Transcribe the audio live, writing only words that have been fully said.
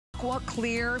aqua,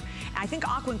 clear. I think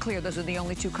aqua and clear, those are the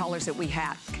only two colors that we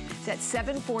have. That's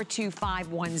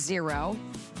 742510.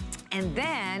 And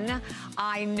then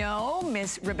I know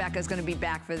Miss Rebecca's gonna be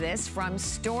back for this from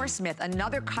StoreSmith,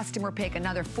 another customer pick,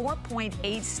 another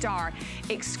 4.8 star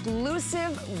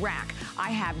exclusive rack. I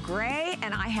have gray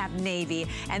and I have navy,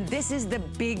 and this is the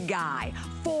big guy.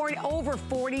 Over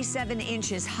 47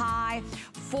 inches high,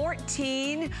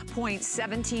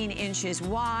 14.17 inches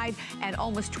wide, and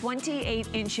almost 28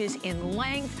 inches in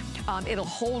length. It'll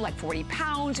hold like 40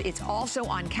 pounds. It's also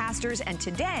on casters, and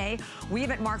today we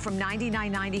have it marked from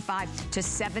 $99.95 to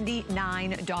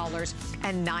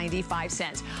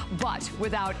 $79.95. But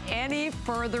without any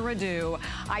further ado,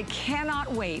 I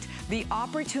cannot wait. The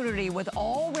opportunity with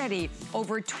already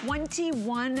over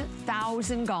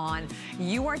 21,000 gone.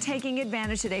 You are taking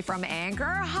advantage today from Anchor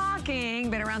Hocking,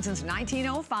 been around since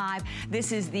 1905.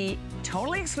 This is the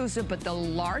totally exclusive, but the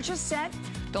largest set,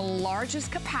 the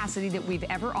largest capacity that we've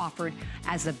ever offered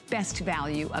as the best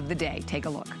value of the day. Take a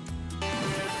look.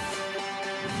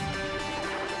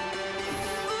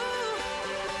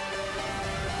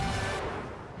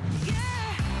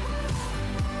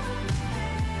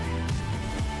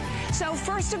 So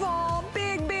first of all,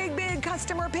 big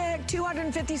customer pick,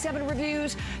 257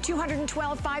 reviews,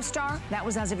 212 5-star. That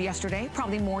was as of yesterday,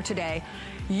 probably more today.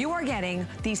 You are getting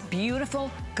these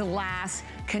beautiful glass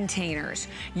containers.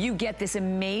 You get this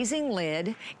amazing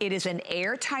lid. It is an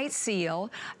airtight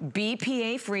seal,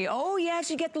 BPA free. Oh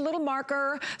yes, you get the little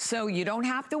marker, so you don't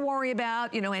have to worry about,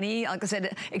 any, like I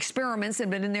said, experiments that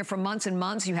have been in there for months and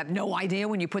months. You have no idea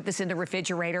when you put this in the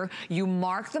refrigerator. You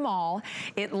mark them all.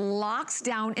 It locks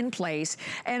down in place.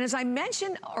 And as I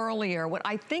mentioned earlier, what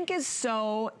I think is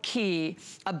so key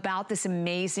about this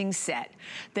amazing set,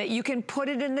 that you can put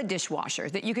it in the dishwasher,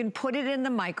 that you can put it in the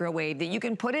microwave, that you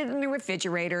can put it in the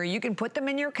refrigerator, you can put them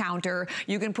in your counter,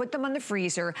 you can put them on the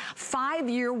freezer,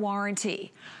 5-year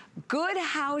warranty. Good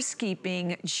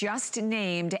Housekeeping just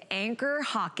named Anchor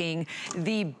Hocking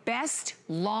the best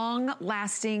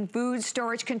long-lasting food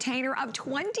storage container of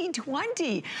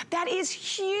 2020. That is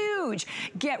huge.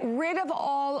 Get rid of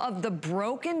all of the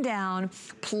broken down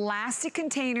plastic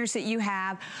containers that you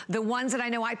have, the ones that I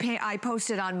know I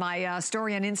posted on my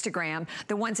story on Instagram,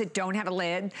 the ones that don't have a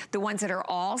lid, the ones that are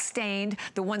all stained,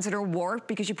 the ones that are warped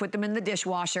because you put them in the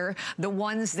dishwasher, the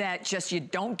ones that just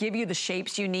don't give you the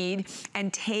shapes you need,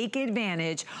 and take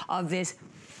advantage of this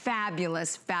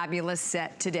fabulous, fabulous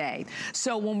set today.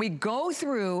 So when we go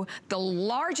through the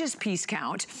largest piece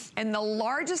count and the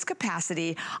largest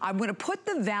capacity, I'm gonna put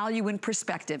the value in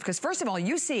perspective, because first of all,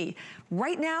 you see,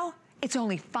 right now, it's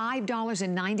only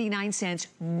 $5.99,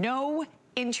 no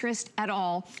interest at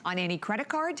all on any credit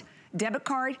card, debit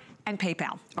card, and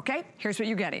PayPal, okay? Here's what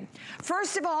you're getting.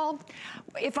 First of all,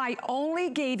 if I only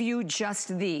gave you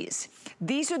just these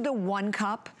are the 1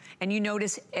 cup, and you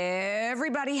notice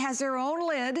everybody has their own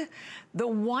lid. The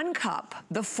 1 cup,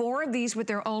 the 4 of these with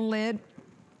their own lid,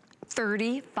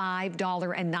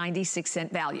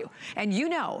 $35.96 value. And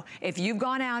if you've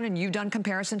gone out and you've done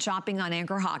comparison shopping on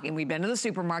Anchor Hocking, we've been to the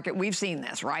supermarket, we've seen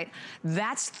this, right?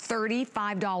 That's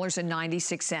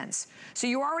 $35.96. So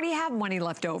you already have money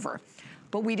left over.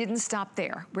 But we didn't stop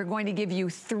there. We're going to give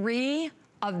you 3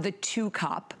 of the 2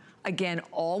 cup. Again,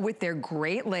 all with their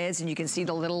great lids, and you can see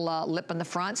the little lip on the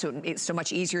front, so it's so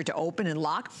much easier to open and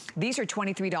lock. These are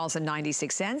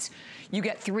 $23.96. You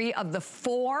get 3 of the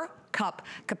 4 cup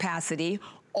capacity,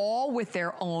 all with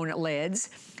their own lids.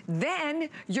 Then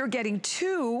you're getting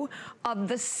 2 of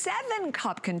the 7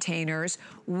 cup containers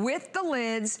with the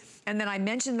lids. And then I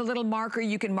mentioned the little marker.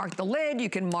 You can mark the lid, you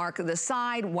can mark the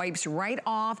side, wipes right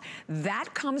off.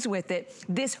 That comes with it.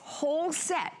 This whole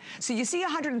set. So you see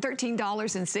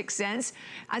 $113.06.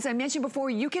 As I mentioned before,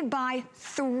 you can buy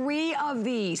 3 of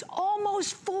these,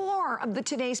 almost 4 of the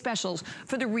Today Specials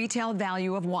for the retail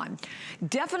value of 1.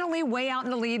 Definitely way out in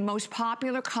the lead. Most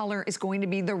popular color is going to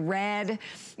be the red.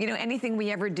 Anything we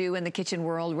ever do in the kitchen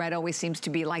world, red always seems to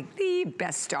be like the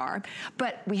best star.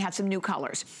 But we have some new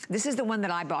colors. This is the one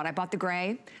that I bought. I bought the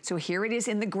gray. So here it is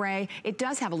in the gray. It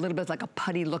does have a little bit like a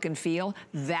putty look and feel.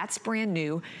 That's brand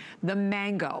new. The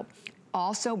mango,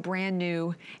 also brand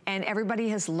new, and everybody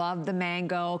has loved the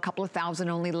mango. A couple of thousand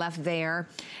only left there.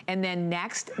 And then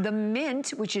next, the mint,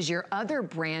 which is your other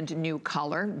brand new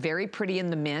color. Very pretty in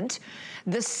the mint.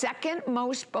 The second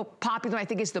most popular, I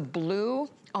think, is the blue.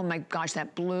 Oh my gosh,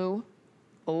 that blue.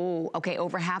 Oh, okay,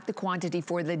 over half the quantity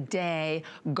for the day,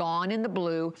 gone in the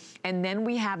blue. And then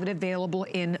we have it available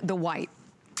in the white.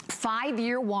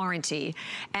 5-year warranty.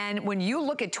 And when you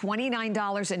look at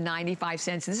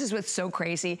 $29.95, this is what's so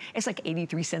crazy, it's like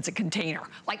 83 cents a container.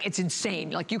 Like, it's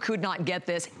insane. Like, you could not get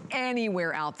this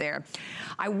anywhere out there.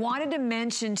 I wanted to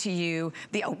mention to you,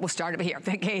 we'll start over here,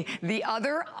 okay, the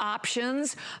other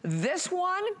options. This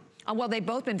one, well, they've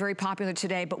both been very popular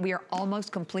today, but we are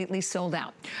almost completely sold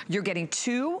out. You're getting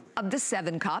 2 of the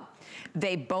 7-cup.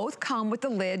 They both come with the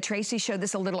lid. Tracy showed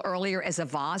this a little earlier as a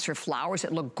vase for flowers.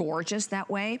 It looked gorgeous that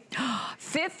way.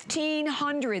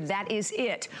 $1,500, that is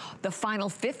it. The final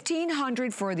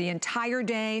 $1,500 for the entire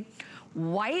day.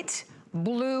 White,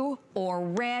 blue, or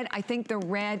red. I think the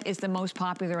red is the most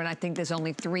popular, and I think there's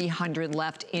only 300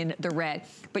 left in the red.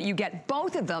 But you get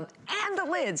both of them and the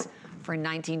lids for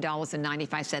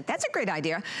 $19.95. That's a great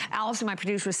idea. Allison, my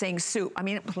producer, was saying soup. I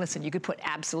mean, listen, you could put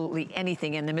absolutely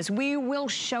anything in them, as we will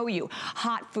show you.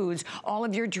 Hot foods, all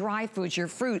of your dry foods, your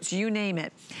fruits, you name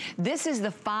it. This is the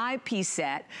 5-piece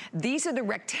set. These are the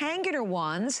rectangular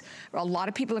ones. A lot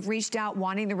of people have reached out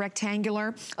wanting the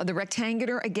rectangular. The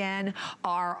rectangular, again,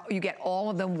 you get all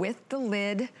of them with the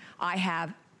lid. I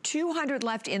have 200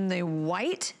 left in the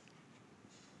white,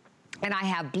 and I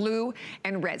have blue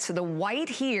and red. So the white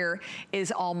here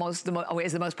is almost the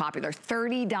most popular.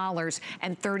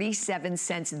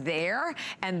 $30.37 there.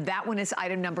 And that one is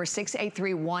item number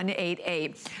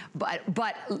 683188. But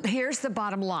here's the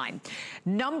bottom line.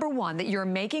 Number one, that you're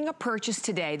making a purchase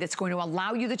today that's going to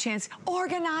allow you the chance,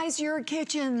 organize your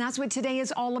kitchen. That's what today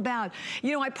is all about.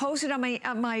 You know, I posted on my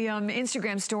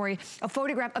Instagram story a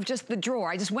photograph of just the drawer.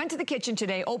 I just went to the kitchen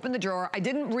today, opened the drawer. I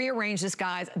didn't rearrange this,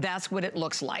 guys. That's what it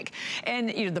looks like.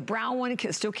 And you know, the brown one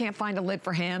still can't find a lid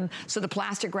for him, so the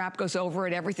plastic wrap goes over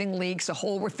it, everything leaks, the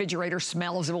whole refrigerator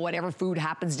smells of whatever food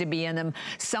happens to be in them.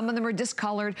 Some of them are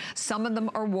discolored, some of them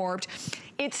are warped.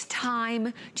 It's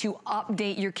time to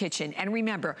update your kitchen. And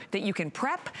remember that you can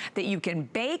prep, that you can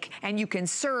bake, and you can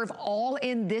serve all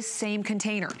in this same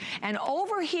container. And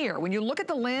over here, when you look at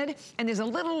the lid, and there's a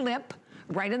little lip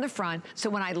right in the front. So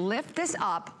when I lift this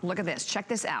up, look at this, check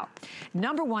this out.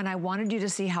 Number one, I wanted you to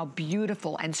see how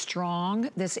beautiful and strong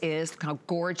this is, how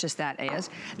gorgeous that is.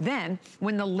 Then,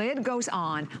 when the lid goes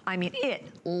on, I mean, it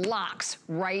locks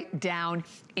right down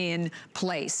in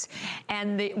place.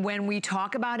 And when we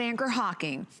talk about Anchor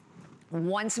Hocking,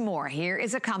 once more, here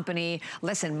is a company.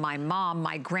 Listen, my mom,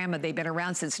 my grandma, they've been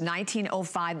around since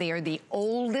 1905. They are the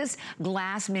oldest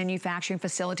glass manufacturing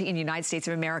facility in the United States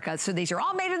of America. So these are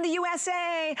all made in the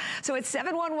USA. So it's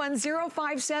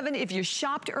 711057. If you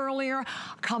shopped earlier,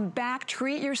 come back,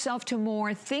 treat yourself to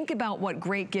more. Think about what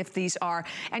great gift these are.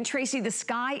 And Tracy, the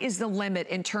sky is the limit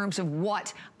in terms of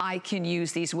what I can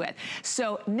use these with.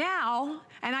 So now,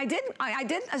 and I didn't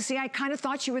see, I kind of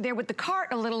thought you were there with the cart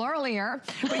a little earlier,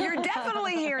 but you're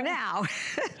definitely here now.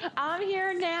 I'm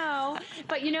here now,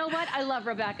 but you know what? I love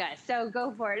Rebecca, so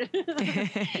go for it.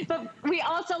 But we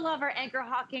also love our Anchor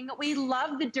Hocking. We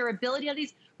love the durability of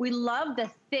these. We love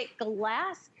the thick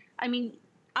glass. I mean,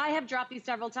 I have dropped these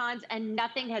several times and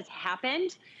nothing has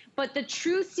happened, but the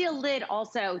True Seal lid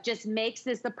also just makes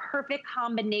this the perfect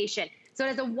combination. So it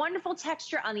has a wonderful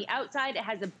texture on the outside. It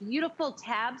has a beautiful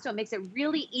tab, so it makes it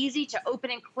really easy to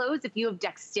open and close if you have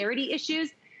dexterity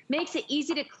issues. Makes it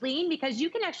easy to clean because you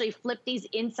can actually flip these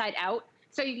inside out.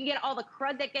 So you can get all the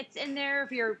crud that gets in there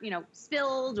if you're,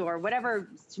 spilled or whatever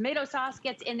tomato sauce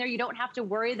gets in there. You don't have to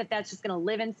worry that that's just gonna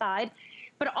live inside.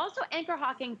 But also Anchor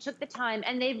Hocking took the time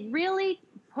and they've really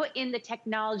put in the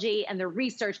technology and the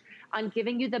research on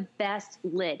giving you the best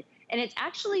lid. And it's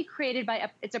actually created by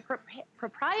it's a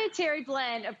proprietary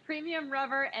blend of premium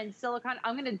rubber and silicone.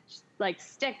 I'm gonna get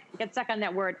stuck on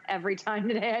that word every time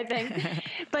today, I think.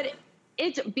 But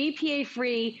it's BPA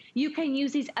free. You can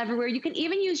use these everywhere. You can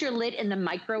even use your lid in the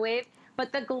microwave,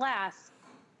 but the glass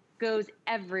goes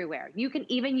everywhere. You can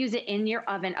even use it in your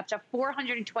oven up to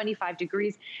 425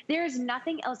 degrees. There's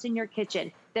nothing else in your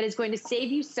kitchen that is going to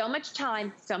save you so much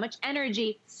time, so much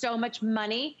energy, so much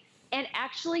money, and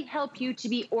actually help you to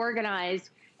be organized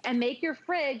and make your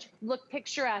fridge look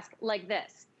picturesque like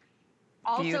this.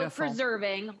 Also Beautiful.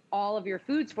 Preserving all of your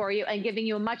foods for you and giving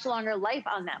you a much longer life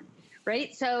on them,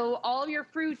 right? So all of your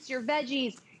fruits, your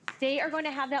veggies, they are going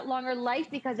to have that longer life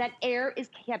because that air is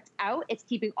kept out. It's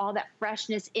keeping all that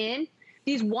freshness in.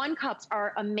 These 1 cups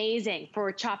are amazing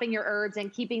for chopping your herbs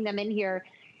and keeping them in here.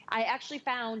 I actually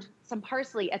found some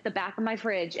parsley at the back of my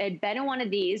fridge. I'd been in one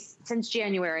of these since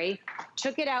January,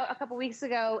 took it out a couple weeks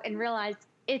ago and realized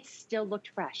it still looked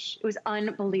fresh. It was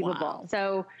unbelievable. Wow.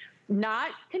 So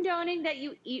not condoning that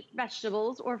you eat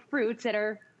vegetables or fruits that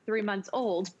are 3 months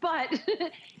old, but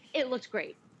it looks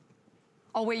great.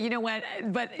 Oh, wait, you know what?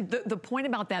 But the point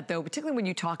about that, though, particularly when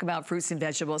you talk about fruits and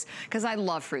vegetables, because I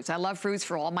love fruits. I love fruits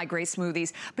for all my great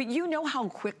smoothies, but you know how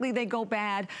quickly they go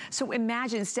bad. So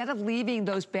imagine, instead of leaving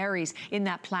those berries in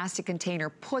that plastic container,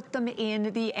 put them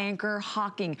in the Anchor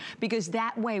Hocking, because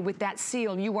that way, with that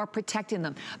seal, you are protecting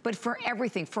them. But for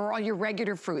everything, for all your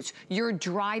regular fruits, your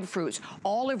dried fruits,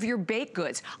 all of your baked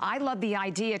goods, I love the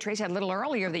idea, Tracy had a little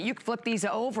earlier, that you flip these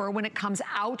over when it comes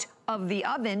out of the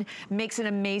oven, makes an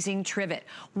amazing trivet.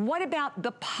 What about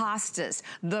the pastas,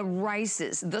 the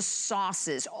rices, the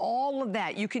sauces, all of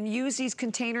that? You can use these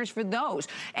containers for those.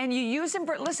 And you use them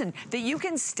for, listen, that you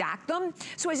can stack them.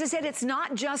 So as I said, it's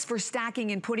not just for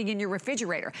stacking and putting in your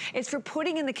refrigerator. It's for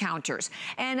putting in the counters.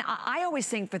 And I always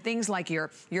think for things like your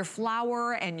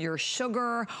flour and your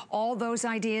sugar, all those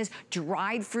ideas,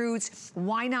 dried fruits,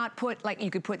 why not put, like,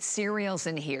 you could put cereals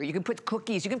in here, you can put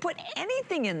cookies, you can put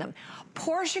anything in them.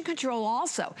 Portion control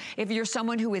also. If you're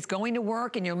someone who is going to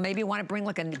work and you maybe want to bring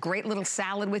like a great little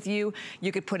salad with you,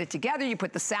 you could put it together, you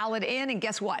put the salad in, and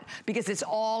guess what? Because it's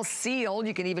all sealed,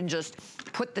 you can even just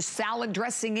put the salad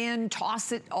dressing in,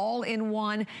 toss it all in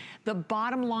one. The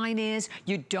bottom line is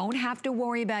you don't have to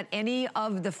worry about any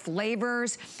of the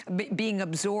flavors being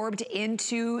absorbed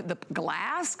into the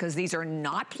glass, because these are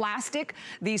not plastic,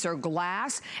 these are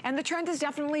glass. And the trend has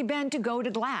definitely been to go to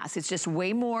glass. It's just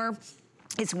way more,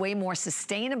 it's way more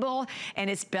sustainable, and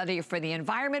it's better for the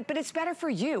environment, but it's better for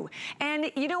you. And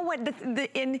you know what,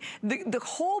 the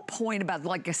whole point about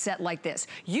like a set like this,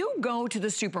 you go to the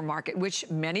supermarket, which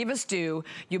many of us do,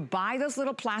 you buy those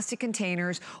little plastic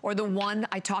containers, or the one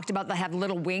I talked about that have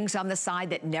little wings on the side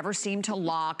that never seem to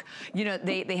lock. You know,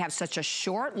 they have such a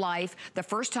short life. The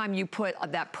first time you put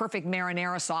that perfect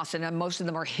marinara sauce in them, most of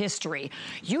them are history.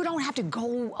 You don't have to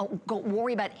go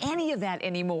worry about any of that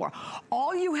anymore.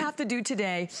 All you have to do today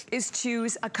is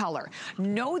choose a color.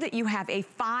 Know that you have a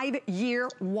 5-year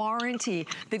warranty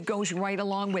that goes right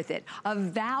along with it. A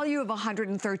value of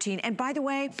 $113. And by the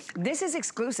way, this is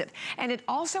exclusive. And it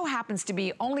also happens to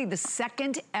be only the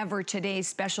second ever Today's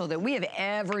Special that we have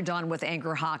ever done with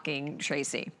Anchor Hocking,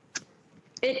 Tracy.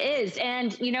 It is.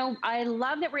 And, you know, I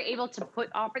love that we're able to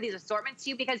offer these assortments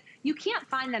to you, because you can't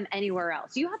find them anywhere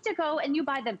else. You have to go and you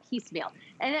buy them piecemeal,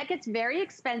 and that gets very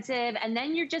expensive. And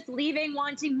then you're just leaving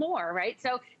wanting more, right?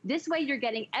 So this way you're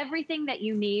getting everything that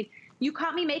you need. You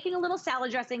caught me making a little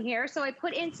salad dressing here. So I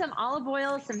put in some olive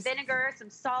oil, some vinegar,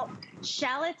 some salt,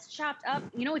 shallots chopped up.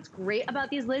 You know what's great about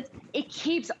these lids? It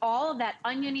keeps all of that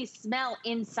oniony smell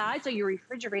inside, so your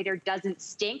refrigerator doesn't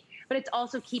stink, but it's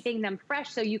also keeping them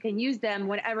fresh so you can use them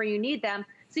whenever you need them.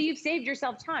 So you've saved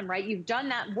yourself time, right? You've done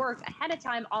that work ahead of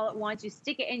time all at once. You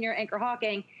stick it in your Anchor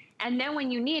Hocking, and then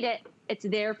when you need it, it's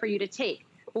there for you to take.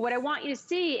 But what I want you to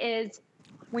see is,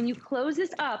 when you close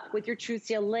this up with your True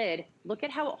Seal lid, look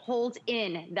at how it holds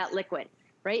in that liquid,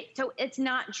 right? So it's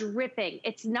not dripping.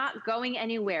 It's not going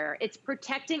anywhere. It's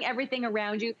protecting everything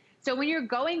around you. So when you're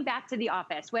going back to the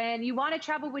office, when you want to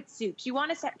travel with soups, you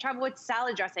want to travel with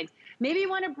salad dressings, maybe you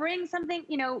want to bring something,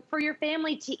 you know, for your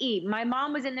family to eat. My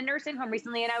mom was in the nursing home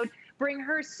recently, and I would bring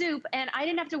her soup, and I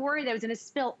didn't have to worry that it was going to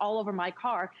spill all over my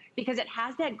car, because it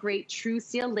has that great True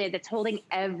Seal lid that's holding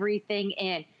everything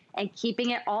in and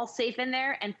keeping it all safe in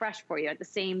there and fresh for you at the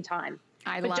same time.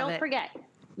 But don't forget,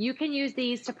 you can use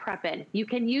these to prep in. You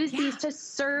can use these to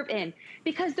serve in,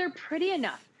 because they're pretty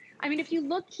enough. I mean, if you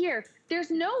look here,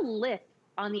 there's no lip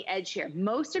on the edge here.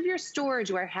 Most of your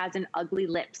storageware has an ugly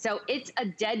lip. So it's a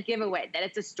dead giveaway that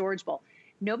it's a storage bowl.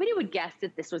 Nobody would guess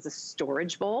that this was a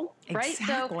storage bowl, right?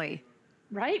 Exactly.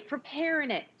 So, right? Prepare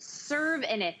in it, serve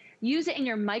in it, use it in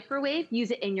your microwave,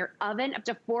 use it in your oven up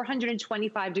to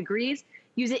 425 degrees.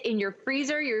 Use it in your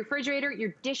freezer, your refrigerator,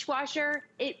 your dishwasher.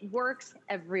 It works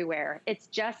everywhere. It's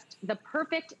just the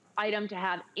perfect item to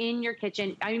have in your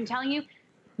kitchen. I'm telling you,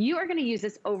 you are going to use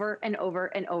this over and over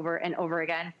and over and over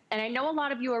again. And I know a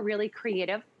lot of you are really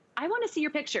creative. I want to see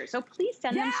your pictures, so please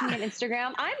send them to me on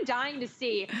Instagram. I'm dying to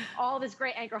see all this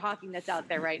great Anchor Hocking that's out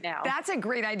there right now. That's a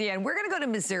great idea. And we're going to go to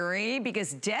Missouri,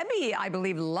 because Debbie, I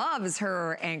believe, loves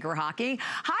her Anchor Hocking.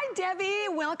 Hi,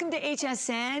 Debbie. Welcome to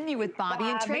HSN. You with Bobby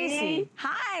and Tracy.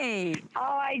 Hi. Oh,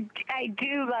 I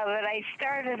do love it. I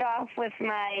started off with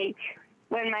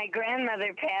when my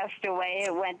grandmother passed away,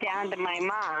 it went down to my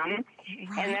mom,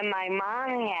 and then my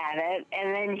mom had it,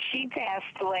 and then she passed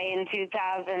away in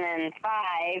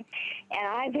 2005, and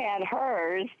I've had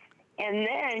hers, and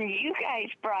then you guys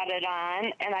brought it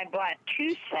on, and I bought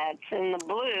 2 sets in the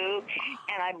blue,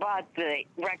 and I bought the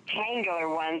rectangular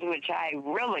ones, which I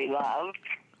really love,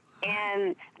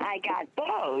 and I got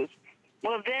those.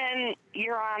 Well, then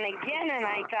you're on again, and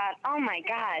I thought, oh, my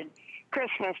God,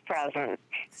 Christmas presents.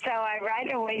 So I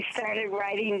right away started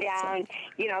writing down,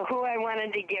 you know, who I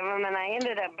wanted to give them, and I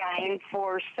ended up buying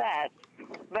 4 sets.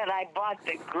 But I bought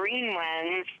the green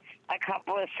ones, a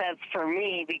couple of sets for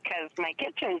me because my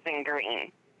kitchen's in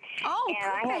green. Oh, and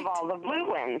perfect. I have all the blue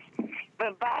ones.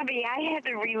 But Bobby, I had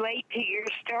to relate to your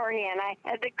story, and I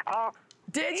had to call.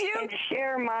 Did you? And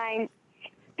share mine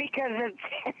because it's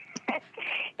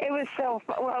it was so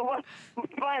well. It wasn't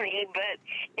funny, but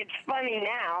it's funny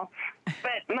now.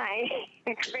 But my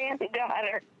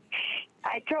granddaughter,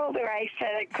 I told her, I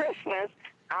said at Christmas,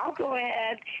 I'll go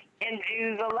ahead and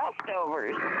do the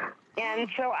leftovers. And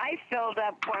so I filled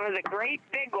up one of the great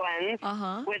big ones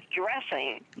with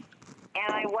dressing.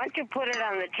 And I went to put it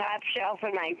on the top shelf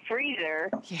in my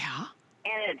freezer. Yeah.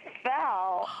 And it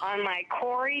fell on my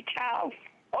Corey towel.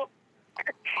 Oh,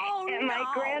 and my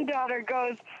granddaughter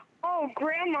goes, "Oh,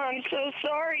 Grandma, I'm so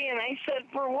sorry." And I said,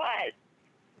 "For what?"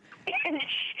 And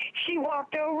she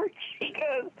walked over. She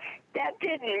goes, "That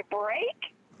didn't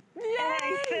break?" Yay! And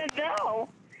I said, "No."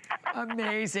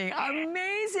 Amazing,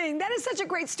 amazing. That is such a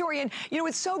great story. And, you know,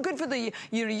 it's so good for the,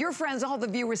 you know, your friends, all the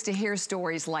viewers to hear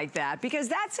stories like that, because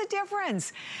that's a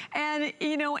difference. And,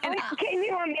 you know, and can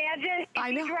you imagine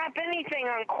if you drop anything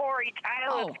on Corey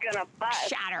tile, it's going to bust.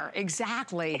 Shatter,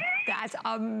 exactly. That's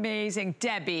amazing.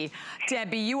 Debbie,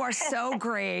 you are so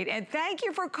great. And thank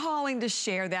you for calling to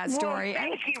share that story. Well,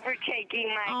 thank you for taking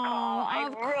my call. I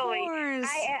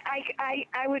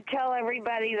would tell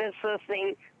everybody that's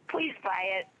listening, please buy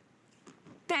it.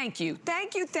 Thank you,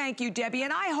 Debbie,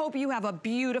 and I hope you have a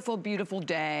beautiful, beautiful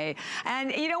day.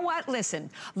 And you know what? Listen,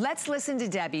 let's listen to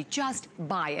Debbie. Just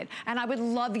buy it, and I would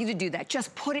love you to do that.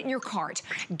 Just put it in your cart,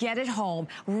 get it home.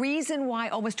 Reason why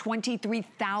almost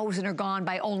 23,000 are gone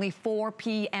by only 4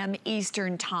 p.m.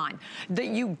 Eastern time. That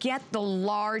you get the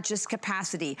largest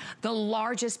capacity, the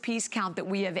largest piece count that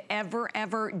we have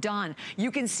ever done.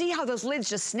 You can see how those lids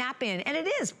just snap in, and it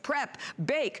is prep,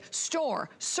 bake, store,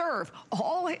 serve,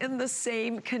 all in the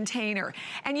same container.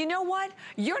 And you know what?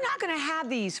 You're not going to have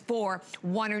these for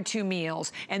 1 or 2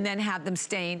 meals and then have them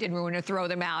stained and ruined or throw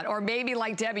them out. Or maybe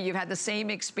like Debbie, you've had the same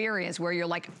experience where you're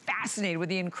like fascinated with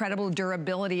the incredible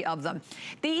durability of them.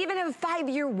 They even have a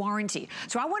 5-year warranty.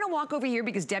 So I want to walk over here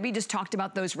because Debbie just talked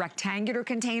about those rectangular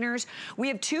containers. We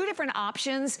have 2 different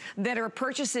options that are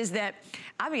purchases that,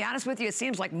 I'll be honest with you, it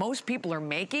seems like most people are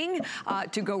making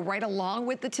to go right along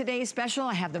with the today's special.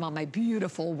 I have them on my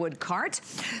beautiful wood cart.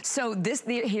 So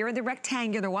here are the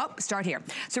rectangular, well, start here.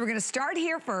 So we're gonna start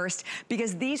here first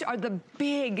because these are the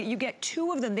big, you get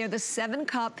 2 of them. They're the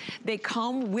 7-cup. They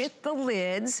come with the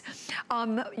lids.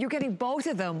 You're getting both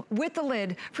of them with the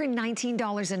lid for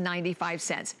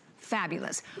 $19.95.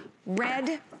 Fabulous.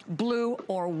 Red, blue,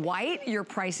 or white, your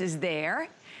price is there.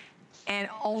 And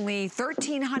only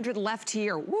 1,300 left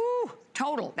here. Woo,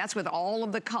 total. That's with all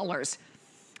of the colors.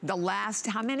 The last,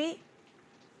 how many?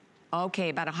 Okay,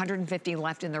 about 150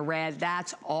 left in the red.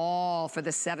 That's all for the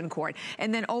 7-quart.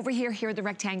 And then over here are the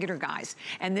rectangular guys.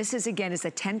 And this is, again, is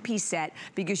a 10-piece set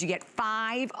because you get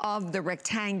 5 of the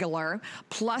rectangular,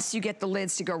 plus you get the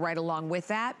lids to go right along with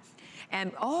that.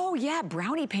 And, oh yeah,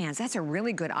 brownie pans, that's a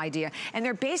really good idea. And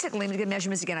they're basically, let me get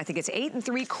measurements again, I think it's 8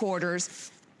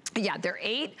 3/4. Yeah, they're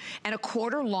 8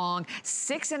 1/4 long,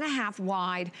 6 1/2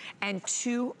 wide, and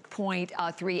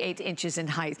 2.38 inches in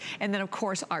height. And then, of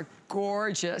course, our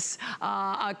gorgeous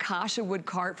acacia wood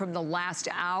cart from the last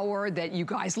hour that you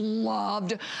guys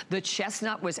loved. The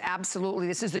chestnut was absolutely,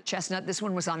 this is the chestnut. This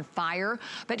one was on fire.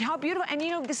 But how beautiful. And, you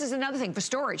know, this is another thing for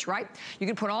storage, right? You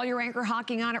can put all your anchor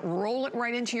hocking on it, roll it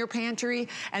right into your pantry,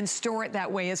 and store it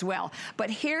that way as well. But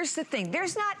here's the thing.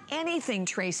 There's not anything,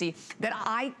 Tracy, that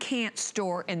I can't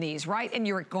store in these, right? And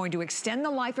you're going to extend the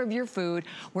life of your food.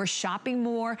 We're shopping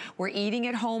more. We're eating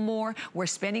at home more. We're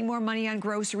spending more money on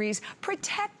groceries.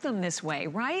 Protect them this way,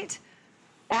 right?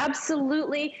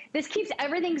 Absolutely. This keeps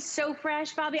everything so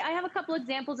fresh, Bobby. I have a couple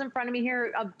examples in front of me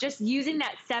here of just using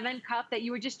that 7-cup that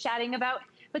you were just chatting about.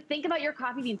 But think about your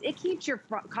coffee beans. It keeps your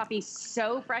coffee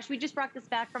so fresh. We just brought this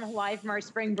back from Hawaii from our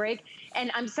spring break.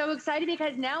 And I'm so excited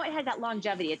because now it has that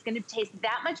longevity. It's going to taste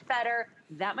that much better,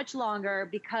 that much longer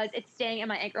because it's staying in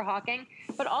my anchor hocking.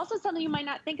 But also something you might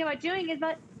not think about doing is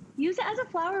that use it as a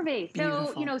flower vase. Beautiful.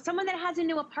 So, you know, someone that has a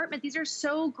new apartment, these are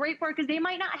so great for it because they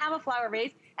might not have a flower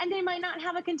vase and they might not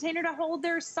have a container to hold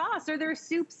their sauce or their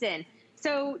soups in.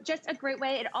 So just a great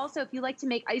way. And also, if you like to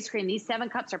make ice cream, these 7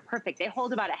 cups are perfect. They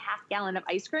hold about a 1/2 gallon of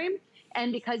ice cream.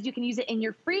 And because you can use it in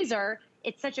your freezer,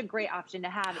 it's such a great option to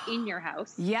have in your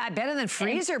house. Yeah, better than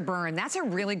freezer burn. That's a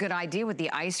really good idea with the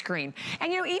ice cream.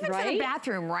 And, you know, even for the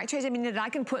bathroom, right, Tracy? I mean, I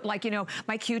can put, like, you know,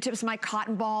 my Q-tips, my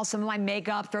cotton balls, some of my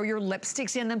makeup, throw your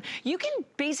lipsticks in them. You can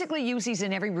basically use these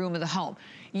in every room of the home.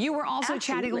 You were also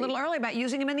chatting a little earlier about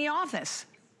using them in the office.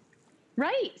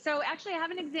 Right. So actually I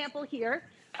have an example here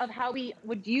of how we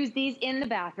would use these in the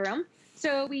bathroom.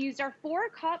 So we used our 4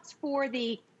 cups for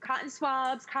the cotton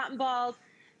swabs, cotton balls,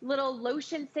 little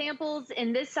lotion samples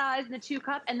in this size in the 2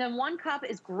 cup. And then 1 cup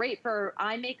is great for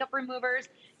eye makeup removers.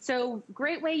 So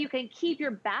great way you can keep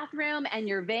your bathroom and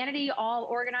your vanity all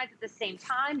organized at the same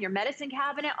time, your medicine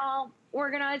cabinet all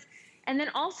organized. And then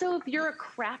also if you're a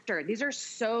crafter, these are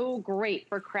so great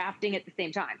for crafting at the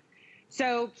same time.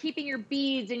 So keeping your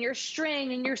beads and your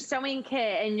string and your sewing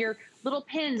kit and your little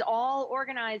pins all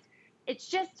organized, it's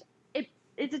just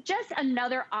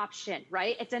another option,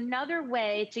 right? It's another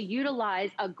way to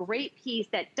utilize a great piece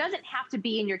that doesn't have to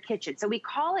be in your kitchen. So we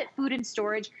call it food and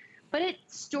storage, but it's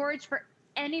storage for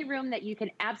any room that you can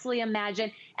absolutely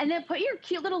imagine. And then put your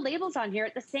cute little labels on here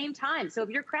at the same time. So if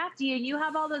you're crafty and you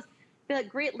have all those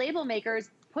great label makers,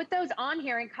 put those on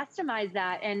here and customize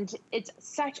that. And it's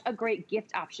such a great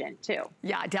gift option too.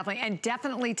 Yeah, definitely. And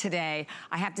definitely today,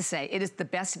 I have to say, it is the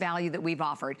best value that we've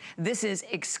offered. This is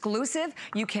exclusive.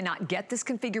 You cannot get this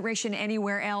configuration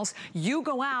anywhere else. You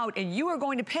go out and you are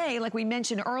going to pay, like we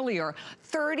mentioned earlier,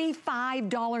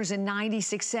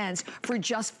 $35.96 for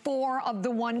just 4 of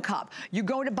the 1 cup. You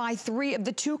go to buy 3 of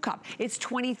the 2 cup, it's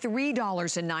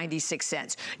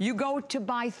 $23.96. You go to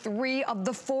buy 3 of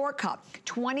the 4 cup,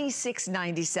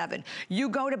 $26.97. You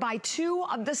go to buy 2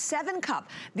 of the 7 cup.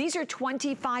 These are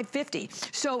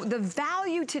 $25.50. So the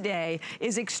value today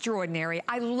is extraordinary.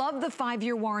 I love the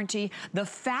 5-year warranty. The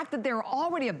fact that they're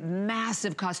already a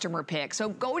massive customer pick. So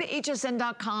go to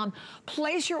hsn.com,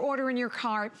 place your order in your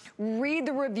cart, read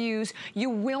the reviews.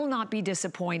 You will not be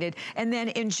disappointed. And then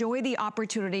enjoy the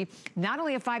opportunity, not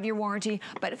only a 5-year warranty,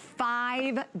 but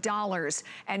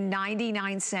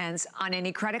 $5.99 on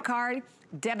any credit card,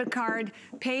 debit card,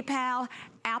 PayPal,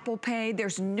 Apple Pay.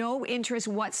 There's no interest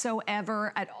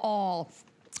whatsoever at all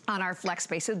on our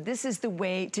FlexPay. So this is the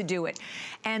way to do it.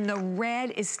 And the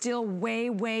red is still way,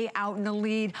 way out in the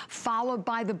lead, followed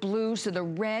by the blue. So the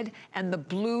red and the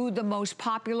blue, the most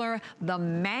popular. The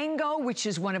mango, which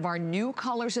is one of our new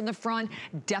colors in the front,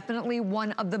 definitely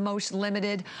one of the most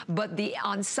limited. But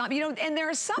on some, you know, and there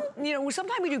are some, you know,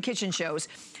 sometimes we do kitchen shows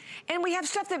and we have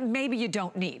stuff that maybe you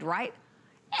don't need, right?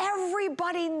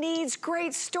 Everybody needs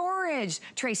great storage,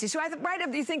 Tracy. So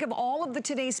if you think of all of the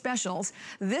today's specials,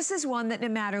 this is one that no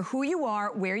matter who you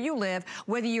are, where you live,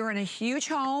 whether you're in a huge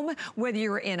home, whether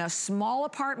you're in a small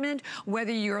apartment,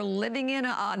 whether you're living in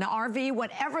an RV,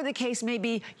 whatever the case may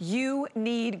be, you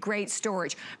need great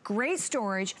storage. Great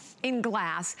storage in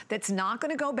glass that's not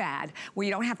gonna go bad, where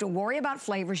you don't have to worry about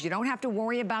flavors, you don't have to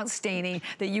worry about staining,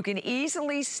 that you can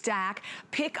easily stack,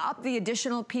 pick up the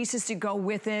additional pieces to go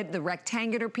with it, the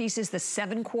rectangular pieces, the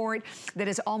 7-quart that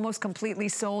is almost completely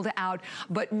sold out.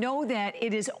 But know that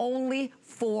it is only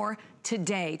for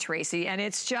today, Tracy. And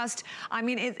it's just, I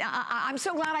mean, I'm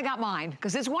so glad I got mine,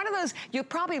 because it's one of those, you're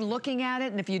probably looking at it,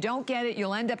 and if you don't get it,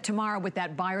 you'll end up tomorrow with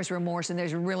that buyer's remorse, and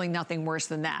there's really nothing worse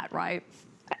than that, right?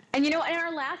 And you know, in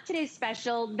our last Today's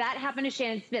Special, that happened to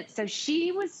Shannon Smith. So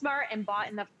she was smart and bought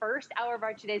in the first hour of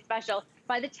our Today's Special.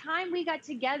 By the time we got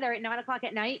together at 9 o'clock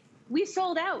at night, we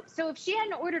sold out. So if she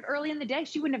hadn't ordered early in the day,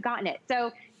 she wouldn't have gotten it. So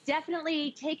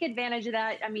definitely take advantage of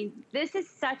that. I mean, this is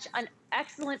such an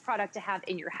excellent product to have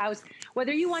in your house.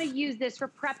 Whether you want to use this for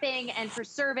prepping and for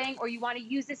serving, or you want to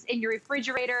use this in your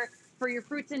refrigerator for your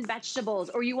fruits and vegetables,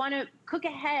 or you want to cook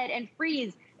ahead and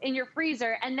freeze in your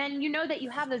freezer, and then you know that you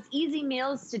have those easy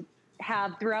meals to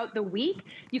have throughout the week.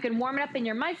 You can warm it up in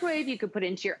your microwave. You could put it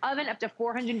into your oven up to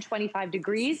 425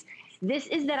 degrees. This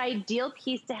is that ideal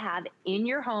piece to have in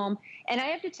your home. And I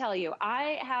have to tell you,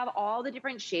 I have all the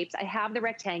different shapes. I have the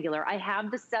rectangular. I have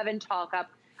the 7 tall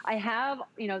cup. I have,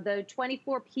 you know, the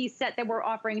 24-piece set that we're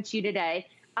offering to you today.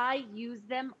 I use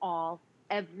them all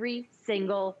every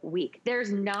single week.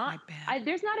 There's not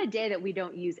a day that we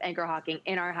don't use anchor hocking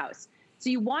in our house.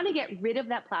 So you want to get rid of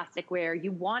that plasticware.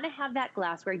 You want to have that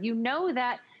glassware. You know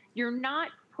that you're not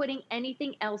putting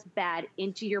anything else bad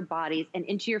into your bodies and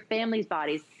into your family's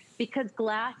bodies, because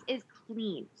glass is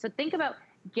clean. So think about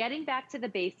getting back to the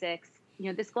basics. You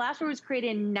know, this glassware was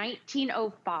created in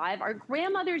 1905. Our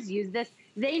grandmothers used this.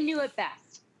 They knew it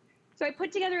best. So I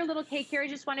put together a little cake here. I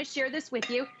just want to share this with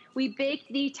you. We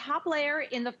baked the top layer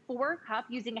in the 4 cup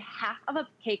using 1/2 of a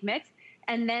cake mix.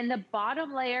 and then the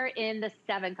bottom layer in the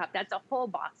 7 cup. That's a whole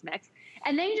box mix.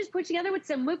 And then you just put together with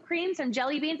some whipped cream, some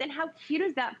jelly beans, and how cute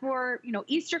is that for, you know,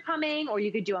 Easter coming, or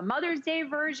you could do a Mother's Day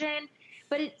version.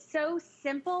 But it's so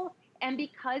simple, and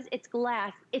because it's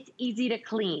glass, it's easy to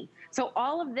clean. So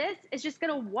all of this is just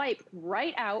gonna wipe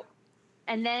right out,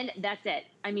 and then that's it.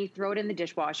 I mean, throw it in the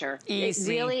dishwasher.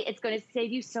 Easy. It's gonna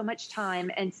save you so much time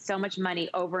and so much money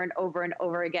over and over and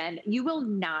over again. You will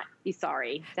not be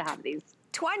sorry to have these.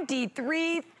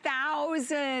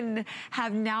 23,000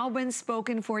 have now been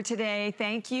spoken for today.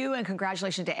 Thank you, and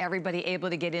congratulations to everybody able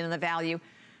to get in on the value.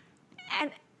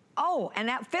 And oh, and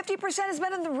that 50% has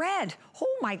been in the red.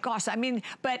 Oh my gosh, I mean,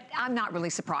 but I'm not really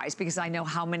surprised because I know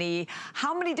how many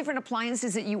different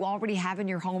appliances that you already have in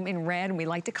your home in red, and we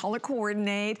like to color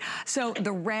coordinate. So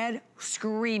the red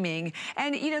screaming.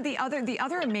 And you know, the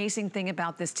other amazing thing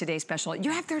about this Today Special,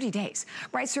 you have 30 days,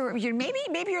 right? So maybe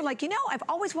you're like, you know, I've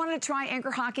always wanted to try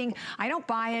anchor hocking. I don't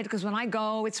buy it because when I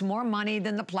go, it's more money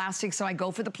than the plastic, so I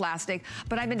go for the plastic,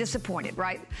 but I've been disappointed,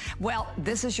 right? Well,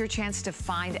 this is your chance to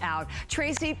find out.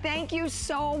 Tracy, thank you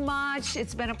so much.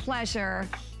 It's been a pleasure.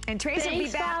 And Tracy will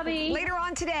be back later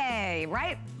on today,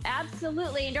 right?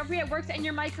 Absolutely. And don't forget, it works in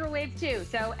your microwave too.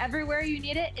 So everywhere you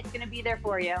need it, it's going to be there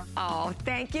for you. Oh,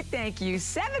 thank you, thank you.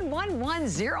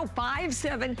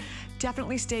 711057.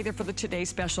 Definitely stay there for the Today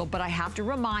Special, but I have to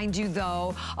remind you,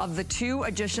 though, of the 2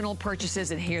 additional purchases,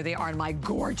 and here they are in my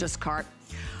gorgeous cart.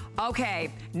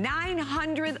 Okay,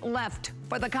 900 left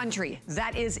for the country.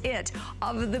 That is it.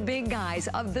 Of the big guys,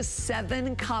 of the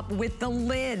 7 cup with the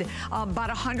lid, about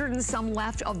 100 and some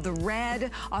left of the red,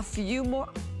 a few more.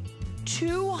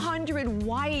 200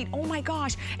 white, oh my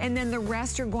gosh. And then the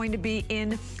rest are going to be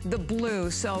in the blue.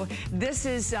 So this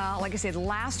is, like I said,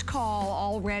 last call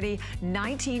already,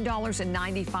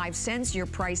 $19.95, your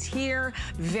price here.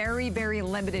 Very, very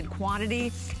limited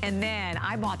quantity. And then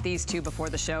I bought these 2 before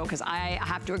the show because I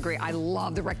have to agree, I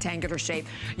love the rectangular shape.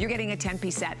 You're getting a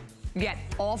 10-piece set. You get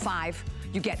all 5.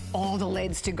 You get all the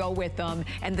lids to go with them.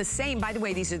 And the same, by the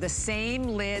way, these are the same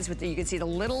lids with you can see the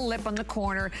little lip on the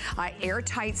corner,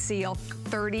 airtight seal,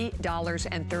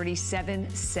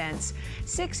 $30.37,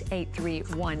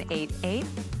 683188.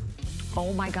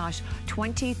 Oh my gosh,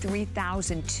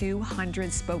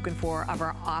 23,200 spoken for of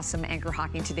our awesome Anchor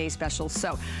Hocking Today Special.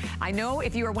 So I know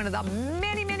if you are one of the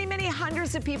many, many, many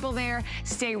hundreds of people there,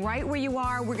 stay right where you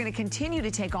are. We're gonna continue to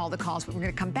take all the calls, but we're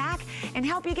gonna come back and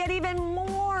help you get even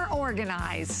more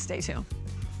organized. Stay tuned.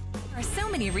 There are so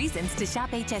many reasons to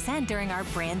shop HSN during our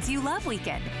Brands You Love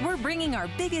weekend. We're bringing our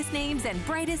biggest names and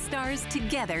brightest stars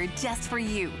together just for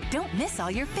you. Don't miss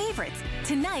all your favorites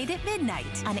tonight at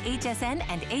midnight on HSN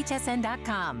and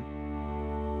hsn.com.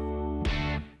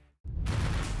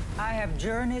 I have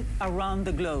journeyed around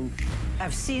the globe.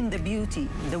 I've seen the beauty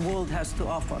the world has to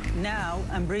offer. Now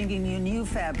I'm bringing you new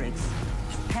fabrics,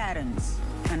 patterns,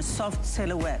 and soft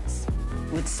silhouettes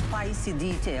with spicy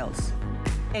details.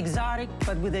 Exotic,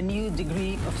 but with a new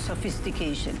degree of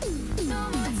sophistication.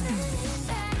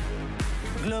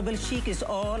 Global Chic is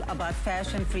all about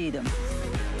fashion freedom.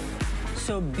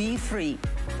 So be free.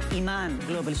 Iman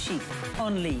Global Chic,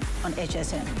 only on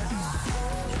HSN.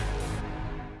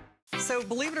 So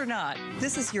believe it or not,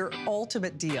 this is your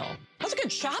ultimate deal. That's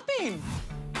good shopping.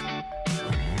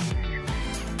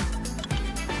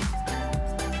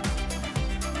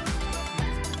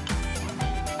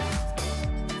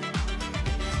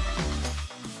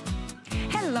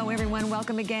 Hello everyone,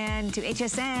 welcome again to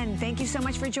HSN. Thank you so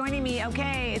much for joining me.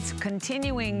 Okay, it's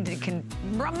continuing to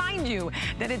remind you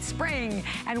that it's spring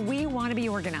and we want to be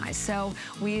organized. So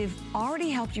we've already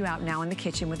helped you out now in the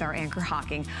kitchen with our Anchor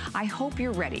Hocking. I hope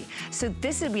you're ready. So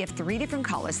we have 3 different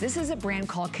colors. This is a brand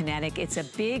called Kinetic. It's a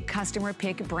big customer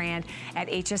pick brand at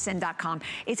hsn.com.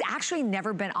 It's actually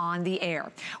never been on the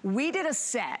air. We did a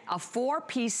set, a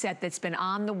 4-piece set that's been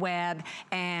on the web,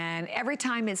 and every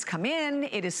time it's come in,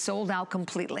 it is sold out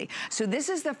completely. So this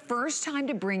is the first time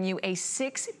to bring you a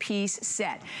 6-piece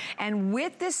set. And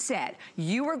with this set,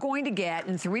 you are going to get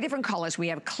in 3 different colors. We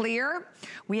have clear,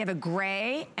 we have a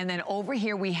gray, and then over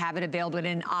here we have it available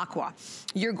in aqua.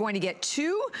 You're going to get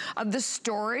 2 of the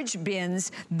storage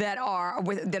bins that are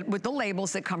with the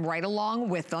labels that come right along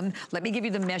with them. Let me give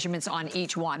you the measurements on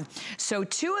each one. So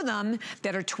 2 of them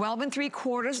that are 12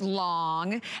 3/4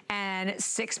 long and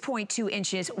 6.2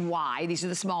 inches wide. These are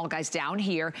the small guys down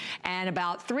here, and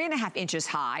about 3 3.5 inches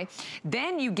high.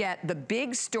 Then you get the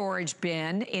big storage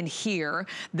bin in here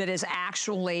that is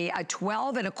actually a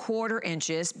 12.25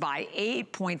 inches by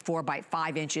 8.4 by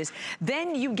 5 inches.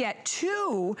 Then you get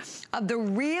 2 of the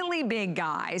really big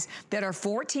guys that are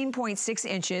 14.6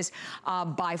 inches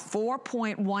by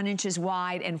 4.1 inches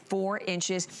wide and 4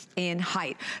 inches in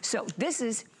height. So this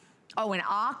is, oh, and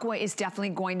aqua is definitely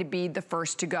going to be the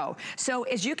first to go. So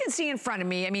as you can see in front of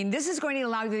me, I mean, this is going to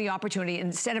allow you the opportunity,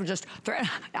 instead of just,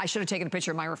 I should have taken a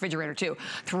picture of my refrigerator too,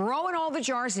 throwing all the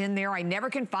jars in there. I never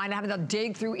can find, having to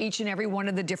dig through each and every one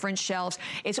of the different shelves.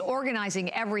 It's organizing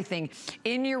everything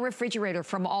in your refrigerator,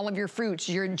 from all of your fruits,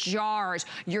 your jars,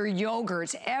 your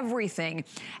yogurts, everything.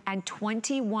 And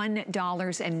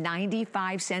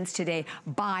 $21.95 today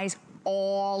buys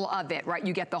all of it, right?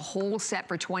 You get the whole set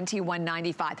for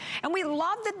 $21.95. And we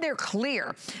love that they're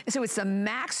clear. So it's the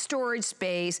max storage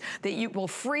space that you will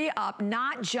free up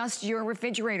not just your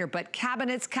refrigerator, but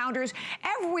cabinets, counters,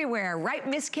 everywhere, right,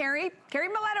 Miss Carrie? Carrie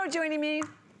Mileto joining me.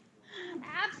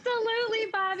 Absolutely,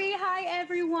 Bobby. Hi,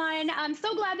 everyone. I'm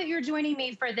so glad that you're joining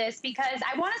me for this, because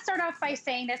I want to start off by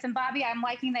saying this. And Bobby, I'm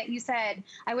liking that you said,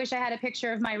 I wish I had a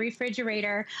picture of my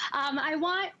refrigerator. I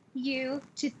want you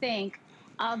to think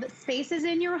of spaces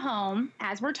in your home,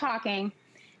 as we're talking,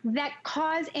 that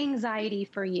cause anxiety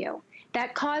for you,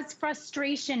 that cause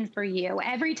frustration for you.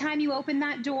 Every time you open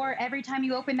that door, every time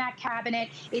you open that cabinet,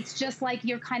 it's just like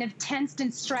you're kind of tensed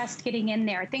and stressed getting in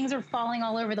there. Things are falling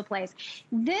all over the place.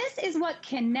 This is what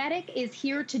Kinetic is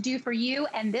here to do for you,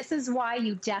 and this is why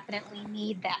you definitely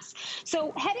need this.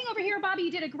 So heading over here, Bobby,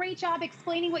 you did a great job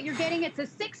explaining what you're getting. It's a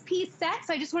 6-piece set,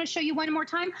 so I just want to show you one more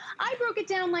time. I broke it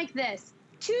down like this: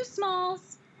 2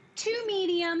 smalls, 2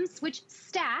 mediums, which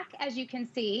stack, as you can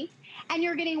see, and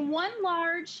you're getting 1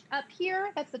 large up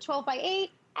here, that's the 12 by 8,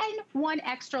 and 1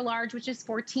 extra large, which is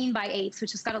 14 by 8,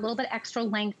 which has got a little bit extra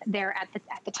length there at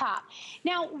the top.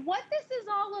 Now, what this is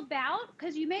all about,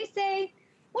 because you may say,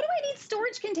 what do I need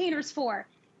storage containers for?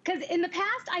 Because in the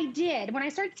past I did. When I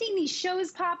started seeing these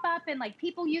shows pop up and like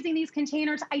people using these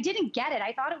containers, I didn't get it.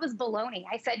 I thought it was baloney.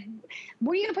 I said,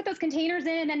 where are you gonna put those containers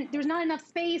in? And there's not enough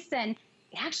space, and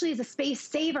it actually is a space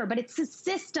saver, but it's a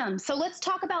system. So let's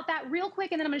talk about that real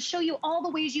quick, and then I'm gonna show you all the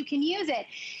ways you can use it.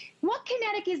 What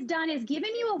Kinetic has done is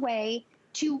given you a way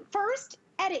to first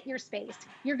edit your space.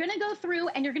 You're gonna go through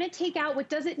and you're gonna take out what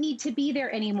doesn't need to be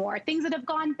there anymore, things that have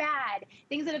gone bad,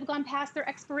 things that have gone past their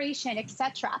expiration,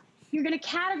 etc. You're gonna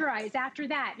categorize after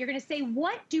that. You're gonna say,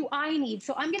 what do I need?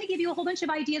 So I'm gonna give you a whole bunch of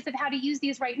ideas of how to use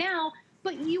these right now,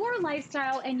 but your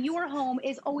lifestyle and your home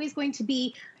is always going to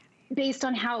be based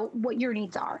on what your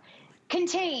needs are.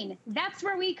 Contain, that's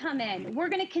where we come in. We're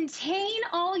gonna contain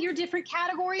all your different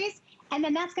categories, and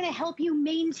then that's gonna help you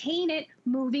maintain it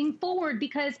moving forward,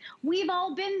 because we've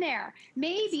all been there.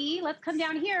 Maybe, let's come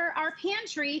down here, our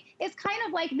pantry is kind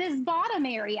of like this bottom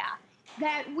area,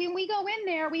 that when we go in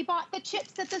there, we bought the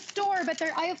chips at the store, but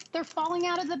they're falling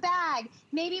out of the bag.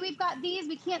 Maybe we've got these,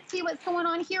 we can't see what's going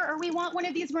on here, or we want one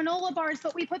of these granola bars,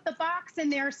 but we put the box in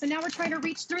there, so now we're trying to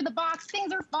reach through the box.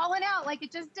 Things are falling out like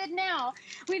it just did now.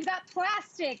 We've got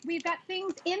plastic, we've got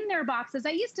things in their boxes. I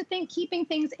used to think keeping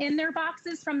things in their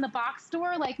boxes from the box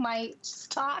store, like my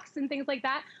stocks and things like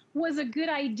that, was a good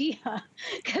idea,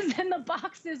 because then the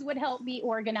boxes would help me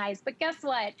organize. But guess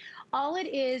what? All it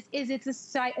is it's a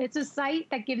site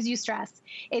that gives you stress.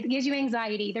 It gives you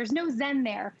anxiety. There's no zen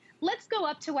there. Let's go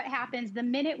up to what happens the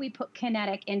minute we put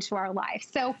Kinetic into our life.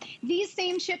 So these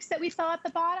same chips that we saw at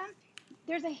the bottom,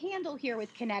 there's a handle here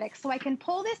with Kinetic. So I can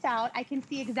pull this out. I can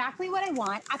see exactly what I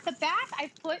want. At the back,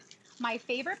 I've put my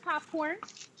favorite popcorn.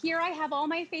 Here I have all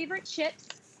my favorite chips.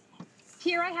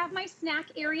 Here I have my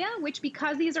snack area, which,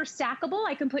 because these are stackable,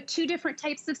 I can put 2 different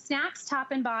types of snacks,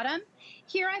 top and bottom.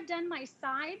 Here I've done my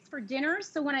sides for dinners,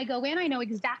 so when I go in, I know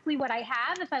exactly what I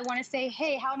have. If I want to say,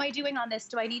 hey, how am I doing on this?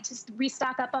 Do I need to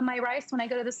restock up on my rice when I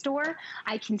go to the store?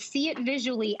 I can see it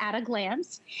visually at a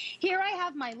glance. Here I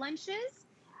have my lunches.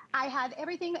 I have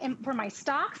everything for my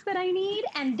stocks that I need.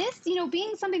 And this,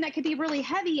 being something that could be really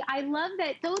heavy, I love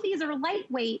that though these are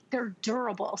lightweight, they're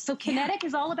durable. So Kinetic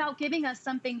is all about giving us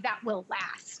something that will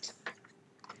last.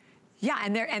 Yeah,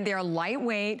 and they're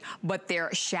lightweight, but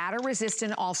they're shatter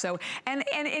resistant also. And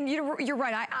you're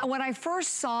right. When I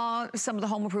first saw some of the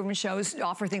home improvement shows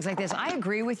offer things like this, I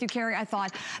agree with you, Carrie. I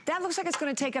thought that looks like it's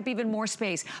going to take up even more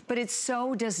space, but it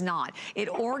so does not. It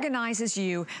organizes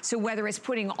you. So whether it's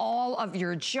putting all of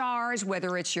your jars,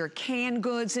 whether it's your canned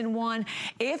goods in one,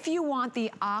 if you want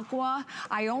the aqua,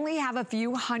 I only have a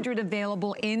few hundred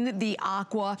available in the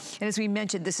aqua. And as we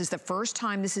mentioned, this is the first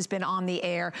time this has been on the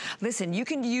air. Listen, you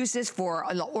can use this for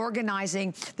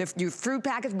organizing your fruit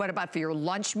packets. What about for your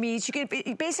lunch meats? You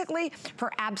can basically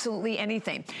for absolutely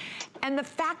anything. And the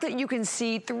fact that you can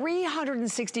see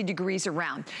 360 degrees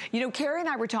around. You know, Carrie and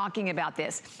I were talking about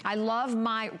this. I love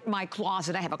my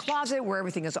closet. I have a closet where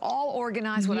everything is all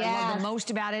organized. What I love the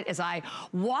most about it is I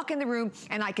walk in the room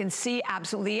and I can see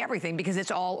absolutely everything because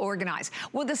it's all organized.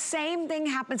 Well, the same thing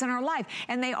happens in our life.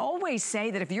 And they always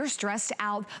say that if you're stressed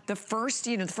out, the first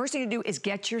thing to do is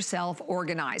get yourself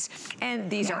organized. And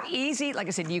these are easy. Like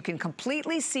I said, you can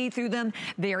completely see through them.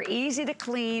 They're easy to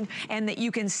clean and that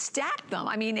you can stack them.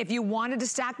 I mean, if you wanted to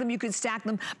stack them, you could stack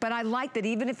them. But I like that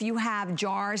even if you have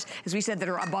jars, as we said, that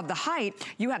are above the height,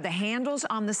 you have the handles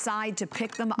on the side to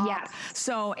pick them up. Yes.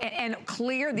 So, and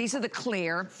clear, these are the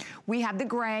clear. We have the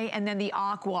gray and then the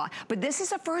aqua. But this is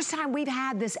the first time we've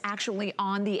had this actually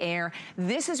on the air.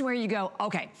 This is where you go,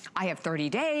 okay, I have 30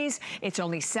 days. It's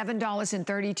only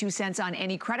 $7.32 on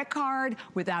any credit card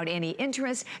without any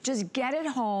interest. Just get it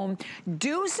home,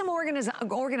 do some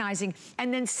organizing,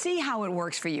 and then see how it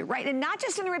works for you, right? And not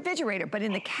just in the refrigerator, but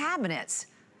in the cabinets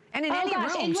and in any room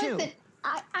and too. Listen,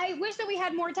 I wish that we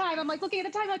had more time. I'm like looking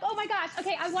at the time, like, oh my gosh,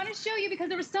 okay, I want to show you because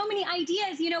there were so many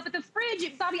ideas, you know, but the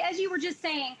fridge, Bobby, as you were just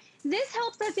saying, this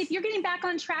helps us if you're getting back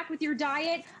on track with your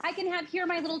diet. I can have here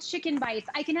my little chicken bites.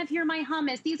 I can have here my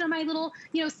hummus. These are my little,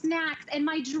 you know, snacks and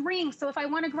my drinks. So if I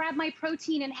want to grab my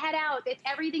protein and head out,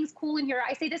 everything's cool in here.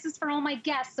 I say this is for all my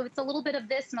guests. So it's a little bit of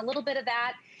this and a little bit of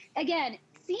that. Again,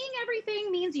 seeing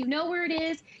everything means you know where it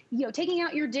is, you know, taking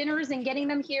out your dinners and getting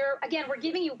them here. Again, we're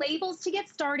giving you labels to get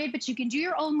started, but you can do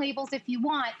your own labels if you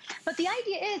want. But the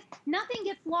idea is nothing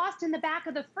gets lost in the back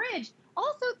of the fridge.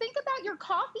 Also, think about your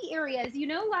coffee areas. You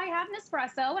know, I have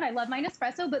Nespresso, and I love my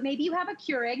Nespresso, but maybe you have a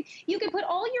Keurig. You can put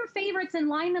all your favorites and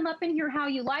line them up in here how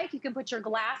you like. You can put your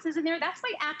glasses in there. That's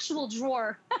my actual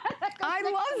drawer. I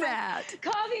love that.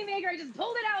 Coffee maker. I just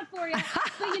pulled it out for you.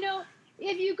 But, you know,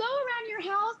 if you go around your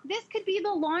house, this could be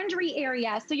the laundry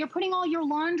area. So you're putting all your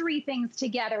laundry things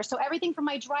together. So everything from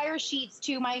my dryer sheets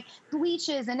to my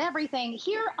bleaches and everything.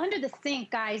 Here under the sink,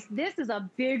 guys, this is a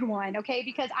big one, okay?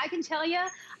 Because I can tell you,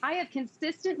 I have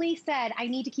consistently said I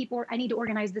need to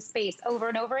organize the space over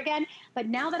and over again. But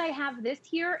now that I have this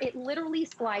here, it literally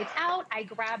slides out. I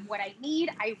grab what I need.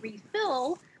 I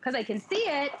refill because I can see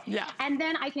it, and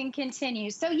then I can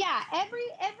continue. So yeah, every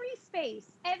space,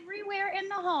 everywhere in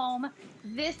the home,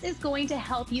 this is going to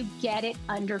help you get it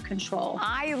under control.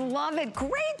 I love it.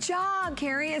 Great job,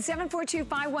 Carrie, at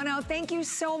 742-510. Thank you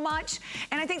so much.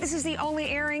 And I think this is the only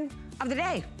airing of the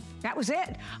day. That was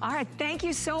it. All right, thank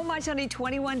you so much, honey.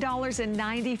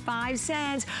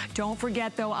 $21.95. Don't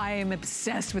forget, though, I am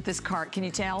obsessed with this cart. Can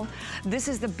you tell? This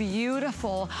is the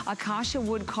beautiful Acacia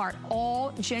wood cart,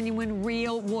 all genuine,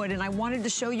 real wood. And I wanted to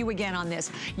show you again on this.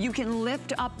 You can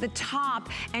lift up the top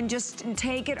and just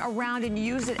take it around and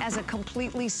use it as a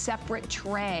completely separate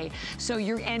tray. So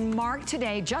and marked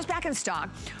today, just back in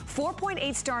stock,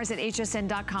 4.8 stars at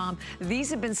hsn.com. These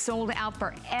have been sold out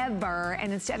forever.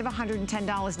 And instead of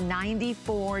 $110,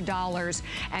 $94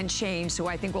 and change. So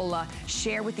I think we'll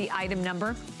share with the item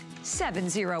number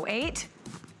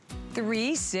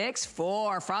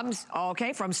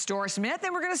 708-364 from Store Smith,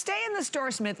 and we're going to stay in the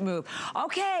Store Smith move.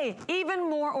 Okay, even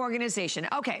more organization.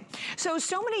 Okay, so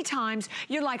many times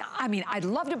you're like, I mean, I'd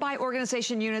love to buy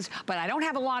organization units, but I don't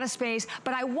have a lot of space,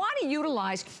 but I want to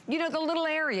utilize, you know, the little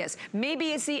areas.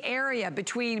 Maybe it's the area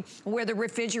between where the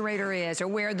refrigerator is or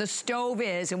where the stove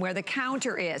is and where the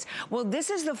counter is. Well, this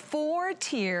is the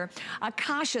 4-tier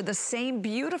Acacia, the same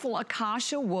beautiful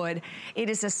Acacia wood. It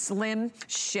is a slim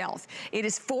shelf. It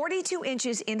is 42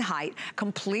 inches in height,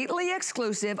 completely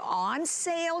exclusive, on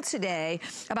sale today,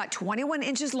 about 21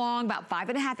 inches long, about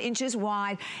 5.5 inches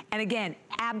wide, and again,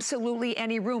 absolutely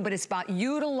any room, but it's about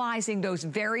utilizing those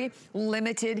very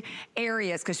limited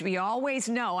areas, because we always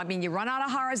know, I mean, you run out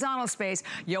of horizontal space,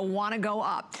 you'll want to go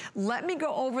up. Let me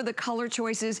go over the color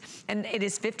choices, and it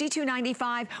is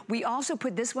 $52.95. We also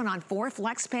put this one on 4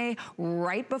 flex pay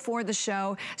right before the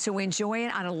show, so enjoy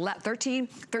it on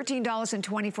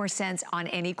 $13.24 on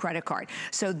any credit card.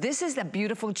 So this is the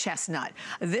beautiful chestnut.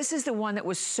 This is the one that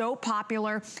was so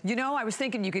popular. You know, I was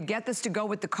thinking you could get this to go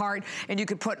with the cart, and you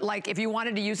could put, like, if you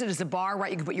wanted to use it as a bar,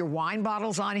 right, you could put your wine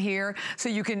bottles on here, so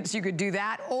you could do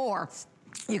that, or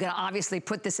you can obviously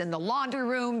put this in the laundry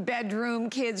room, bedroom,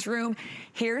 kids' room.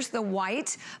 Here's the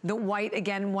white. The white,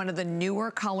 again, one of the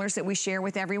newer colors that we share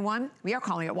with everyone. We are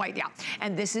calling it white, yeah.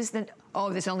 And this is the Oh,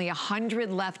 there's only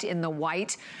 100 left in the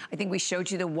white. I think we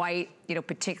showed you the white, you know,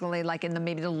 particularly like in the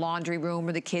maybe the laundry room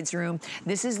or the kids' room.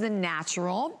 This is the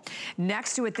natural.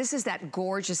 Next to it, this is that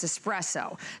gorgeous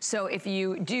espresso. So if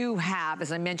you do have,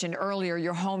 as I mentioned earlier,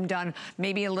 your home done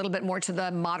maybe a little bit more to the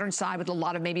modern side with a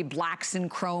lot of maybe blacks and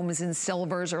chromes and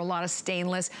silvers or a lot of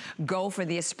stainless, go for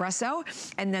the espresso.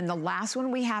 And then the last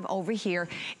one we have over here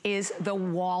is the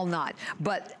walnut.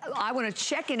 But I want to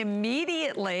check in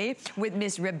immediately with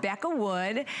Miss Rebecca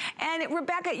Wood. And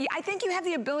Rebecca, I think you have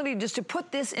the ability just to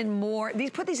put this in more,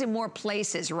 put these in more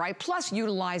places, right? Plus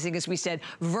utilizing, as we said,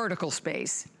 vertical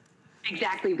space.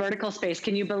 Exactly, vertical space.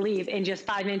 Can you believe in just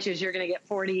 5 inches, you're gonna get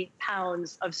 40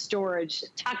 pounds of storage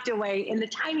tucked away in the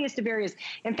tiniest of areas.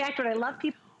 In fact, what I love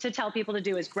to tell people to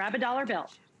do is grab a dollar bill,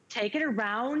 take it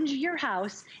around your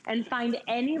house and find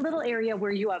any little area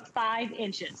where you have 5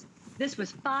 inches. This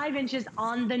was 5 inches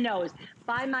on the nose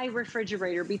by my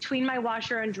refrigerator, between my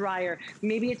washer and dryer.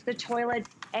 Maybe it's the toilet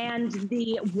and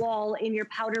the wall in your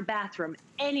powder bathroom.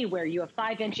 Anywhere you have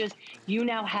 5 inches, you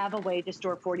now have a way to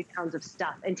store 40 pounds of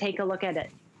stuff. And take a look at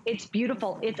it. It's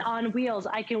beautiful. It's on wheels.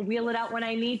 I can wheel it out when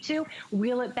I need to,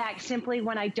 wheel it back simply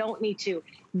when I don't need to.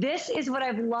 This is what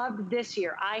I've loved this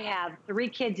year. I have 3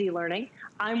 kids e-learning.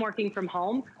 I'm working from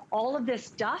home. All of this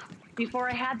stuff, before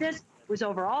I had this, was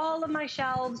over all of my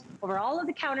shelves, over all of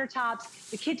the countertops.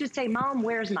 The kids would say, Mom,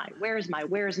 where's my?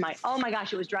 Oh my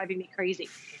gosh, it was driving me crazy.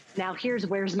 Now here's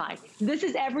where's my. This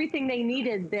is everything they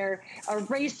needed. Their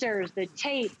erasers, the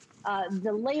tape,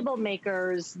 the label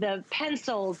makers, the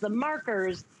pencils, the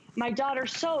markers. My daughter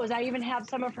sews. I even have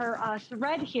some of her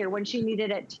thread here when she needed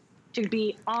it to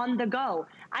be on the go.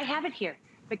 I have it here.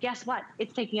 But guess what?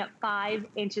 It's taking up 5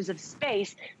 inches of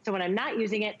space. So when I'm not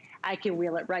using it, I can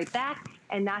wheel it right back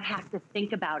and not have to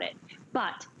think about it.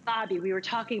 But Bobby, we were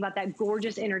talking about that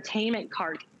gorgeous entertainment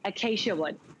cart, acacia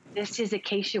wood. This is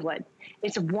acacia wood.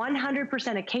 It's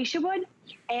 100% acacia wood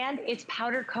and it's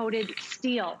powder coated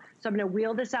steel. So I'm gonna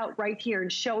wheel this out right here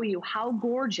and show you how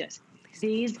gorgeous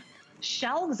these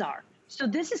shelves are. So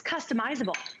this is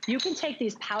customizable. You can take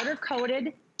these powder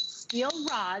coated steel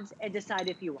rods and decide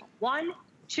if you want 1,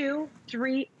 2,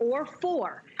 3, or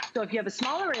 4. So if you have a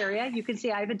smaller area, you can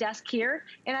see I have a desk here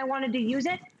and I wanted to use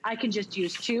it. I can just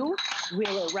use 2,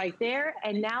 wheel it right there,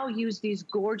 and now use these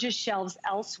gorgeous shelves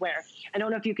elsewhere. I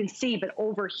don't know if you can see, but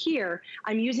over here,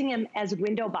 I'm using them as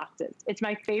window boxes. It's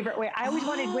my favorite way. I always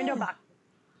wanted window boxes.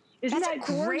 Isn't that gorgeous?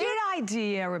 That's a great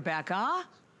idea, Rebecca.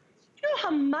 You know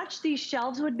how much these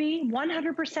shelves would be?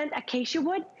 100% acacia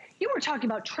wood? You were talking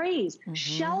about trays,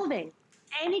 shelving,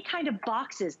 any kind of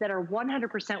boxes that are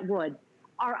 100% wood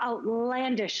are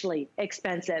outlandishly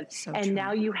expensive. So and true.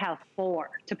 Now you have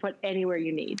 4 to put anywhere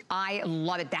you need. I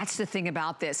love it. That's the thing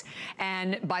about this.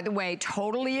 And by the way,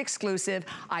 totally exclusive.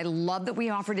 I love that we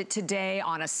offered it today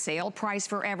on a sale price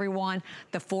for everyone.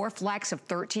 The 4 flex of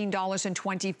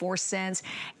 $13.24.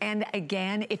 And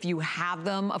again, if you have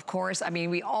them, of course, I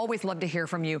mean, we always love to hear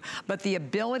from you, but the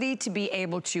ability to be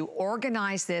able to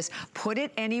organize this, put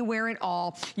it anywhere at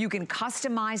all, you can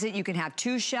customize it. You can have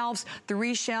 2 shelves,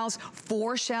 3 shelves,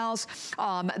 4 shelves.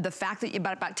 The fact that you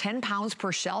about 10 pounds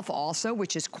per shelf also,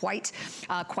 which is quite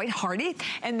hardy.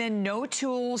 And then no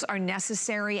tools are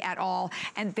necessary at all.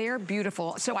 And they're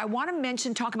beautiful. So I want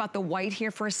to talk about the white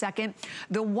here for a second.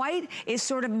 The white is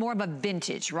sort of more of a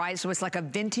vintage, right? So it's like a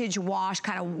vintage wash,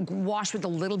 kind of wash with a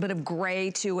little bit of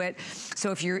gray to it.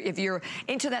 So if you're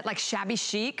into that like shabby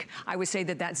chic, I would say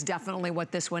that that's definitely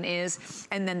what this one is.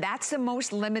 And then that's the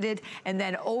most limited. And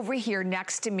then over here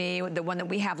next to me, the one that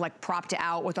we have like propped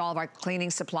out with all of our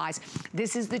cleaning supplies.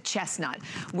 This is the chestnut,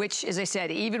 which, as I said,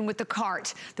 even with the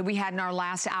cart that we had in our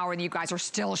last hour that you guys are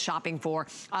still shopping for,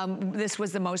 this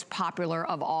was the most popular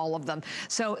of all of them.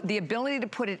 So the ability to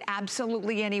put it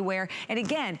absolutely anywhere. And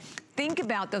again, think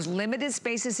about those limited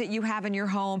spaces that you have in your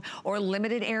home or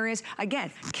limited areas.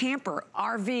 Again, camper,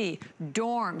 RV,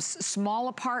 dorms, small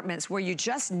apartments where you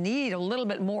just need a little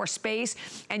bit more space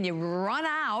and you run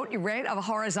out, right, of a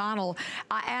horizontal.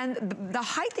 And the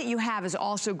height that you have is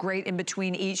also great in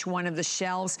between each one of the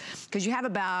shelves because you have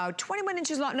about 21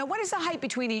 inches long. Now, what is the height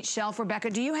between each shelf, Rebecca?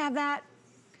 Do you have that?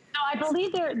 No, I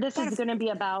believe this is going to be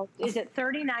about, is it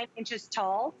 39 inches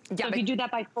tall? Yeah, so if you do that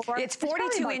by 4. It's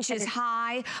 42 inches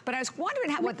high, but I was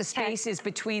wondering what the space is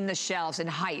between the shelves in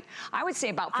height. I would say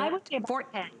about 14 inches?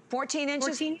 14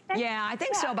 inches? Yeah, I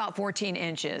think so, about 14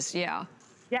 inches, yeah.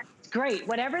 Yeah, it's great.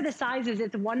 Whatever the size is,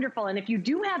 it's wonderful. And if you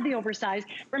do have the oversized,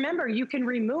 remember, you can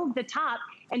remove the top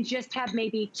and just have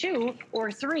maybe 2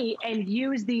 or 3 and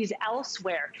use these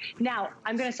elsewhere. Now,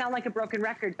 I'm going to sound like a broken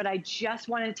record, but I just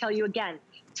want to tell you again,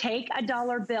 take a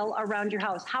dollar bill around your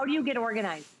house. How do you get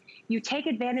organized? you take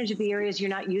advantage of the areas you're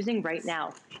not using right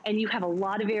now. And you have a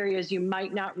lot of areas you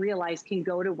might not realize can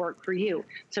go to work for you.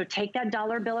 So take that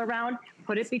dollar bill around,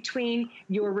 put it between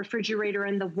your refrigerator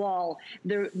and the wall,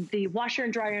 the washer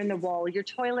and dryer and the wall, your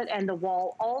toilet and the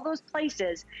wall, all those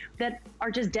places that are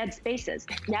just dead spaces.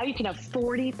 Now you can have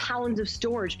 40 pounds of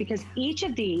storage because each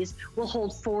of these will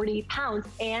hold 40 pounds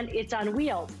and it's on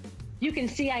wheels. You can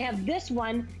see I have this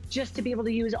one just to be able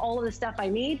to use all of the stuff I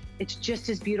need. It's just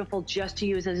as beautiful just to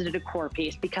use as a decor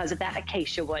piece because of that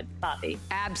acacia wood, Bobbi.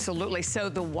 Absolutely. So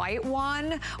the white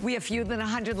one, we have fewer than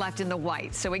 100 left in the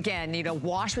white. So again, you know,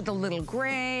 wash with a little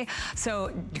gray.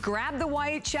 So grab the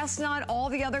white, chestnut, all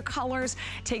the other colors.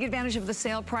 Take advantage of the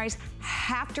sale price.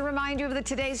 Have to remind you of the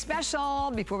today's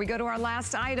special before we go to our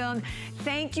last item.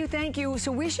 Thank you, thank you.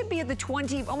 So we should be at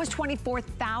the almost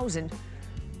 24,000.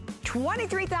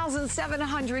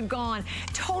 23,700 gone,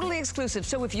 totally exclusive.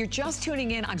 So if you're just tuning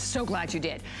in, I'm so glad you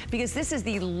did, because this is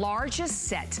the largest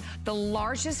set, the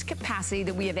largest capacity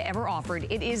that we have ever offered.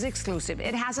 It is exclusive.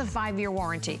 It has a 5-year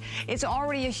warranty. It's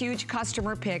already a huge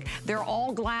customer pick. They're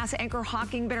all glass. Anchor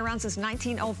Hocking, been around since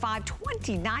 1905,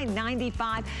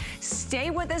 $29.95. Stay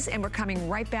with us, and we're coming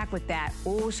right back with that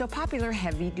oh so popular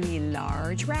heavy-duty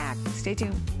large rack. Stay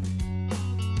tuned.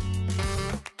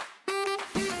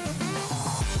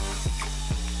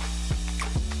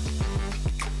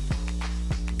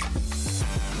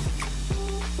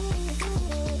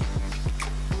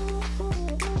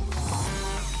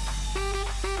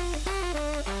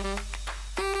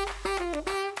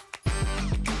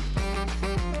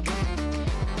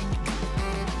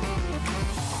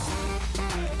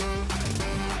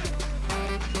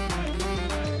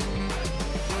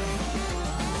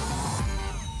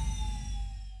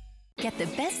 Get the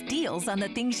best deals on the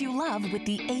things you love with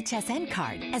the HSN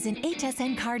card. As an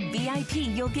HSN card VIP,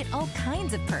 you'll get all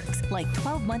kinds of perks, like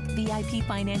 12-month VIP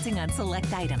financing on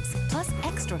select items, plus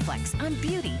extra flex on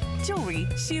beauty, jewelry,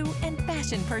 shoe, and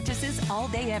fashion purchases all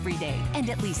day, every day. And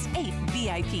at least 8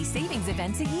 VIP savings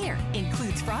events a year.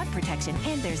 Includes fraud protection,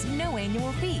 and there's no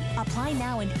annual fee. Apply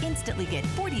now and instantly get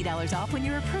 $40 off when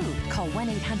you're approved. Call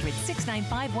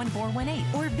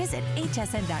 1-800-695-1418 or visit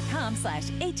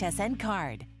hsn.com/HSN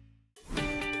card.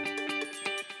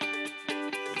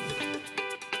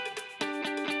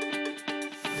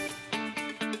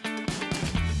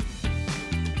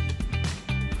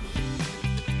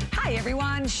 Hi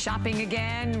everyone, shopping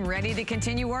again, ready to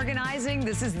continue organizing.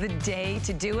 This is the day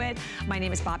to do it. My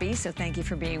name is Bobbi, so thank you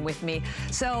for being with me.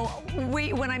 So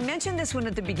when I mentioned this one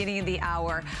at the beginning of the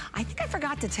hour, I think I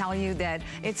forgot to tell you that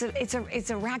it's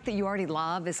a rack that you already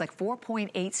love. It's like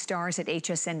 4.8 stars at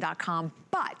hsn.com,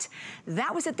 but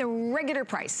that was at the regular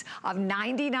price of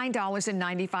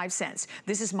 $99.95.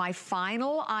 This is my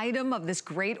final item of this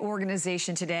great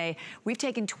organization today. We've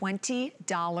taken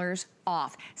 $20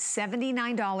 off,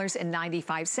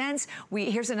 $79.95.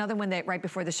 Here's another one that right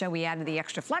before the show we added the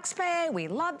extra flex pay. We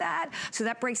love that. So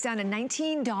that breaks down to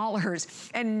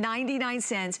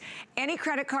 $19.99. Any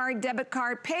credit card, debit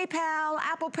card, PayPal,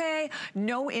 Apple Pay,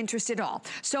 no interest at all.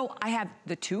 So I have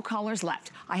the 2 colors left.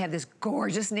 I have this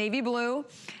gorgeous navy blue,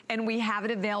 and we have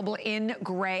it available in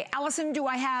gray. Allison, do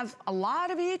I have a lot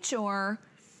of each, or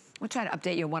I'll try to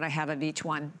update you on what I have of each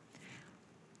one.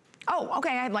 Oh, okay,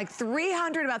 I have like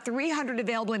about 300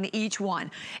 available in each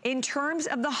one. In terms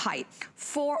of the height,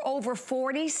 over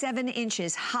 47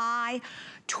 inches high,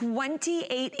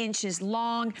 28 inches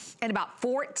long, and about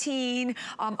 14,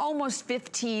 almost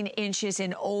 15 inches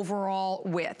in overall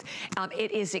width.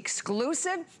 It is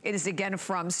exclusive. It is, again,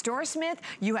 from StoreSmith.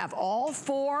 You have all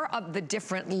 4 of the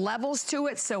different levels to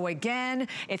it. So again,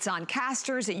 it's on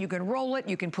casters that you can roll it.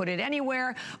 You can put it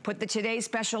anywhere. Put the Today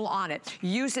Special on it.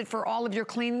 Use it for all of your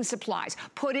cleaning supplies.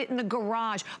 Put it in the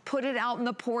garage. Put it out in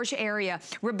the porch area.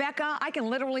 Rebecca, I can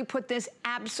literally put this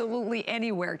absolutely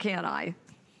anywhere, can't I?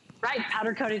 Right,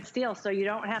 powder-coated steel, so you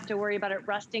don't have to worry about it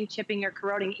rusting, chipping, or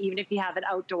corroding, even if you have it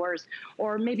outdoors.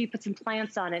 Or maybe put some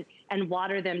plants on it and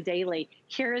water them daily.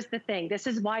 Here is the thing. This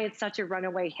is why it's such a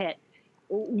runaway hit.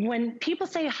 When people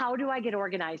say, how do I get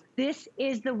organized? This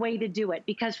is the way to do it,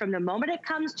 because from the moment it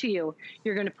comes to you,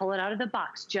 you're going to pull it out of the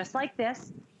box, just like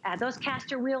this. Add those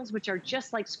caster wheels, which are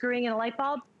just like screwing in a light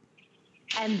bulb.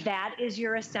 And that is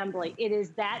your assembly. It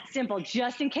is that simple.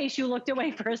 Just in case you looked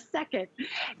away for a second,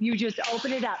 you just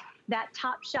open it up. That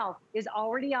top shelf is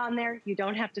already on there. You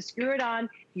don't have to screw it on.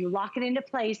 You lock it into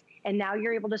place, and now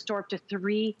you're able to store up to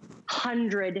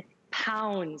 300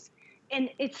 pounds. And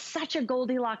it's such a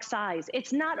Goldilocks size.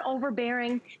 It's not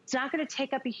overbearing. It's not going to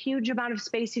take up a huge amount of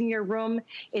space in your room.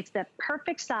 It's the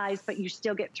perfect size, but you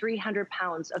still get 300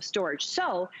 pounds of storage.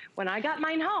 So when I got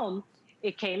mine home,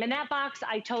 It came in that box.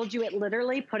 I told you it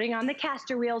literally, putting on the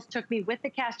caster wheels, took me with the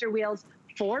caster wheels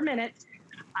 4 minutes.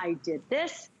 I did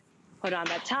this, put on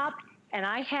the top, and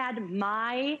I had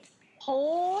my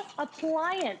whole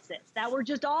appliances that were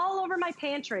just all over my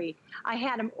pantry. I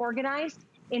had them organized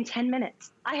in 10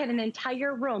 minutes. I had an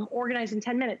entire room organized in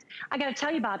 10 minutes. I gotta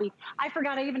tell you, Bobby, I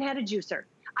forgot I even had a juicer.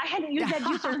 I hadn't used that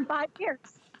juicer in 5 years.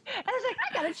 And I was like,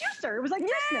 I got a juicer. It was like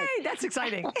Christmas. Yay, that's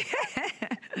exciting.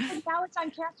 And now it's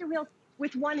on caster wheels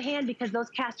with one hand, because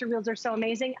those caster wheels are so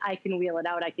amazing. I can wheel it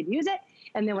out, I can use it.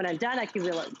 And then when I'm done, I can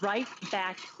wheel it right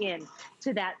back in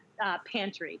to that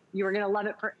pantry. You are gonna love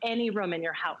it for any room in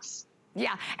your house.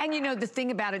 Yeah, and you know, the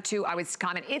thing about it too, I would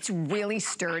comment, it's really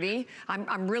sturdy.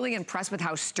 I'm really impressed with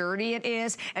how sturdy it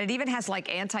is. And it even has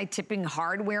like anti-tipping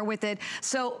hardware with it.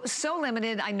 So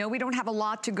limited. I know we don't have a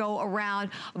lot to go around,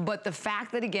 but the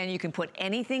fact that, again, you can put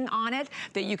anything on it,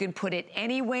 that you can put it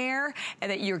anywhere,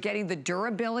 and that you're getting the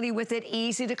durability with it,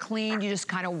 easy to clean. You just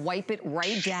kind of wipe it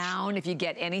right down if you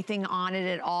get anything on it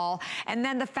at all. And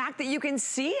then the fact that you can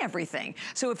see everything.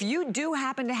 So if you do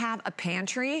happen to have a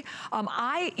pantry,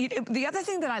 the other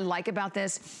thing that I like about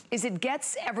this is it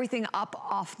gets everything up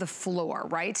off the floor,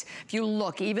 right? If you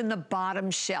look, even the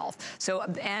bottom shelf. So,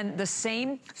 and the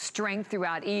same strength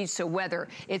throughout each. So whether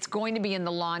it's going to be in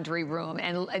the laundry room,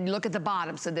 and look at the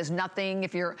bottom. So there's nothing,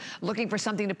 if you're looking for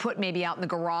something to put maybe out in the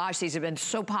garage, these have been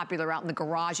so popular out in the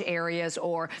garage areas,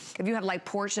 or if you have like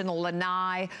porch and a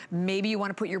lanai, maybe you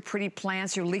want to put your pretty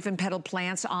plants, your leaf and petal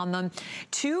plants on them.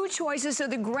 2 choices. So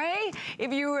the gray,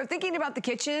 if you were thinking about the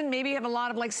kitchen, maybe you have a lot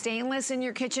of like stainless in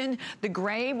your kitchen, the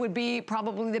gray would be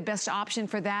probably the best option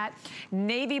for that.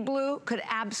 Navy blue could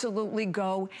absolutely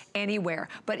go anywhere,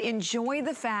 but enjoy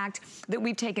the fact that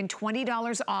we've taken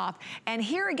 $20 off. And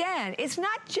here again, it's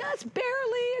not just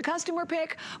barely a customer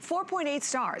pick, 4.8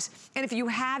 stars. And if you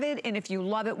have it and if you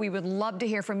love it, we would love to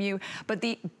hear from you. But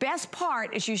the best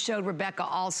part, as you showed Rebecca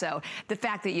also, the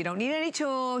fact that you don't need any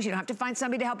tools, you don't have to find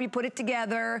somebody to help you put it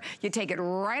together. You take it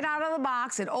right out of the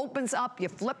box, it opens up, you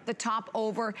flip the top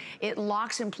over, it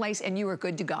locks in place, and you are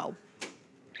good to go.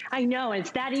 I know,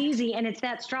 it's that easy and it's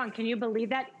that strong. Can you believe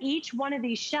that? Each one of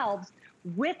these shelves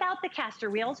without the caster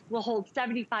wheels will hold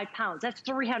 75 pounds. That's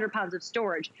 300 pounds of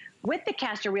storage. With the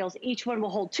caster wheels, each one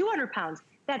will hold 200 pounds.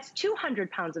 That's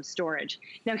 200 pounds of storage.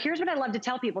 Now, here's what I love to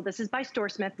tell people. This is by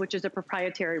StoreSmith, which is a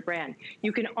proprietary brand.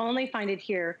 You can only find it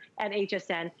here at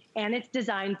HSN, and it's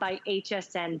designed by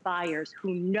HSN buyers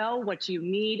who know what you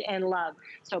need and love.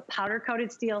 So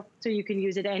powder-coated steel, so you can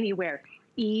use it anywhere.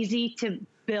 Easy to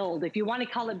build, if you want to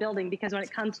call it building, because when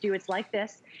it comes to you, it's like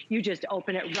this. You just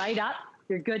open it right up,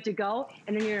 you're good to go,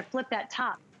 and then you're going to flip that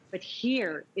top. But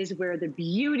here is where the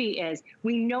beauty is.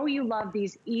 We know you love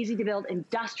these easy to build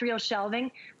industrial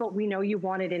shelving, but we know you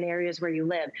want it in areas where you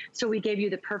live. So we gave you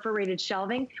the perforated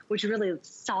shelving, which really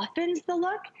softens the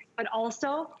look, but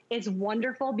also it's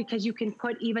wonderful because you can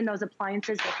put even those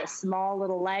appliances with the small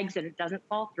little legs and it doesn't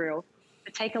fall through.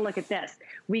 But take a look at this.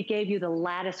 We gave you the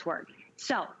lattice work.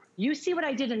 So you see what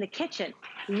I did in the kitchen.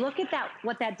 Look at that,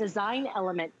 what that design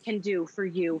element can do for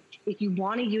you if you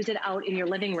want to use it out in your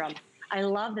living room. I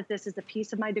love that this is a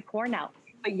piece of my decor now,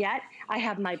 but yet I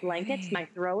have my blankets, my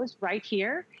throws right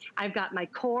here. I've got my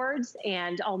cords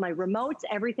and all my remotes,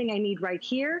 everything I need right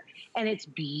here. And it's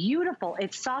beautiful.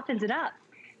 It softens it up.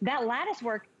 That lattice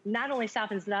work not only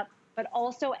softens it up, but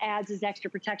also adds as extra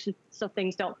protection so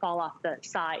things don't fall off the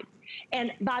side.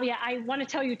 And Bobby, I want to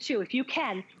tell you too, if you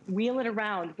can, wheel it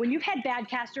around. When you've had bad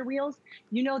caster wheels,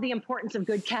 you know the importance of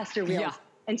good caster wheels. Yeah.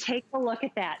 And take a look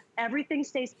at that. Everything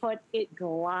stays put, it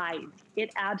glides.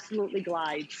 It absolutely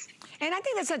glides. And I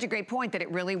think that's such a great point that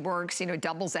it really works, you know,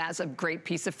 doubles as a great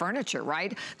piece of furniture,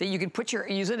 right? That you can put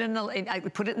use it in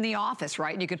put it in the office,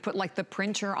 right? And you could put like the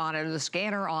printer on it or the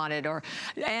scanner on it,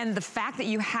 and the fact that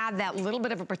you have that little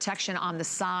bit of a protection on the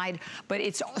side, but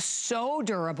it's so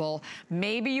durable.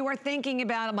 Maybe you are thinking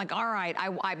about, I'm like, all right,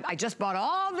 I just bought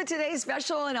all the Today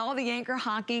Special and all the anchor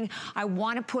hocking. I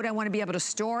want to be able to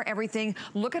store everything.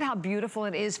 Look at how beautiful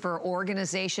it is for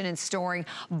organization and storing,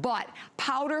 but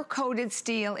powder-coated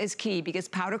steel is key because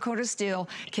powder-coated steel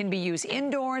can be used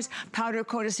indoors,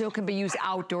 powder-coated steel can be used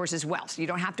outdoors as well. So you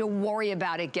don't have to worry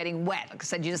about it getting wet. Like I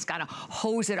said, you just gotta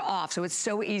hose it off. So it's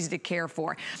so easy to care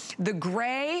for. The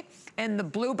gray and the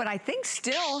blue, but I think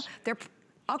still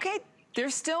they're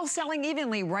still selling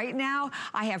evenly. Right now,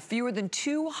 I have fewer than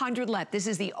 200 left. This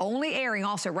is the only airing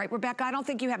also, right, Rebecca? I don't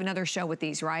think you have another show with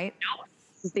these, right? No.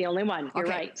 This is the only one. You're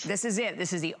okay, right. This is it.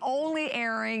 This is the only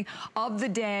airing of the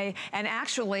day. And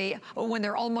actually, when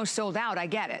they're almost sold out, I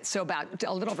get it. So about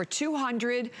a little over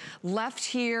 200 left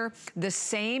here. The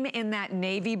same in that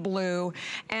navy blue.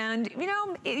 And, you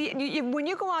know, when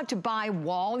you go out to buy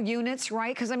wall units,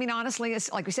 right? Because, I mean, honestly,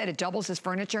 it's, like we said, it doubles as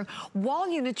furniture. Wall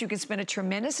units you can spend a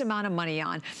tremendous amount of money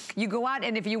on. You go out,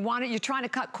 and if you want it, you're trying to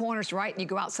cut corners, right? And you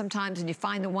go out sometimes and you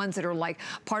find the ones that are like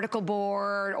particle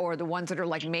board or the ones that are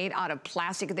like made out of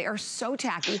plastic. They are so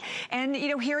tacky. And, you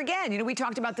know, here again, you know, we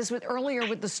talked about this earlier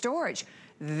with the storage.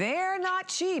 They're not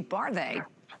cheap, are they?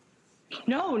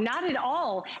 No, not at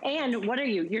all. And what are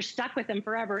you? You're stuck with them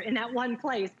forever in that one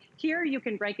place. Here, you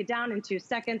can break it down in 2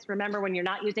 seconds. Remember, when you're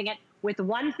not using it, with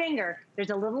one finger, there's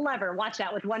a little lever. Watch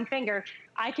that. With one finger,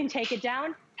 I can take it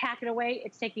down, pack it away.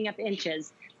 It's taking up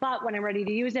inches. But when I'm ready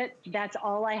to use it, that's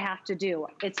all I have to do.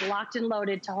 It's locked and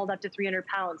loaded to hold up to 300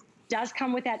 pounds. Does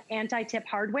come with that anti-tip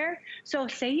hardware. So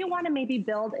say you want to maybe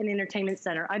build an entertainment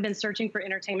center. I've been searching for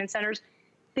entertainment centers.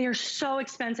 They are so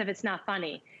expensive, it's not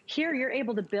funny. Here, you're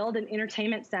able to build an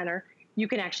entertainment center. You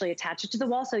can actually attach it to the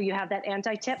wall so you have that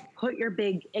anti-tip. Put your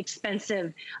big,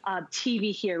 expensive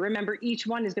TV here. Remember, each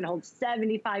one is going to hold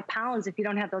 75 pounds if you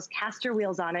don't have those caster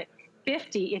wheels on it.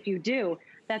 50 if you do.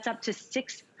 That's up to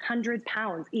 600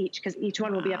 pounds each, because each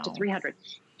one will be up to 300.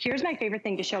 Here's my favorite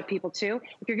thing to show people too.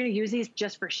 If you're going to use these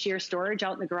just for sheer storage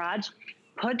out in the garage,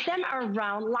 put them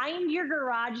around, line your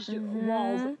garage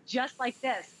walls just like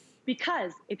this.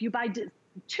 Because if you buy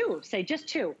two, say just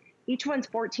two, each one's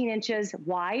 14 inches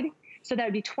wide. So that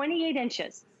would be 28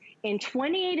 inches. In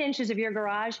 28 inches of your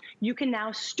garage, you can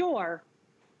now store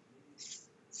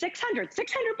 600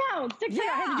 pounds. 600,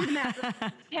 I had to do the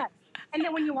math. Yeah. And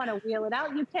then when you want to wheel it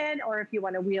out, you can, or if you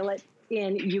want to wheel it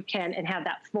in, you can, and have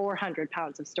that 400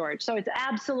 pounds of storage. So it's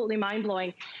absolutely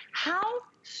mind-blowing how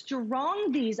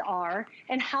strong these are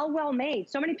and how well made.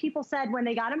 So many people said when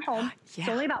they got them home, it's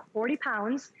only about 40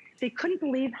 pounds. They couldn't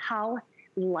believe how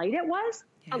light it was.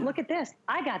 But look at this.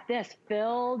 I got this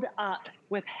filled up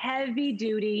with heavy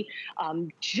duty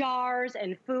jars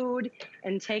and food.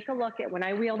 And take a look at when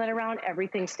I wheel that around,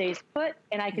 everything stays put,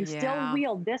 and I can still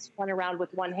wheel this one around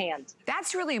with one hand.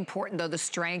 That's really important, though, the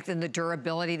strength and the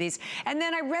durability of these. And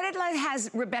then I read it has,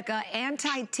 Rebecca,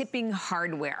 anti-tipping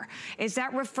hardware. Is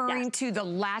that referring to the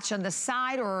latch on the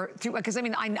side, or through, because I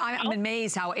mean, I'm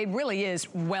amazed how it really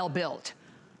is well built.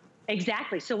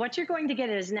 Exactly. So what you're going to get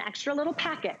is an extra little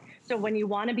packet. So when you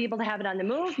want to be able to have it on the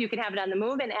move, you can have it on the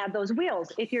move and add those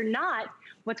wheels. If you're not,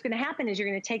 what's going to happen is you're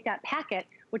going to take that packet,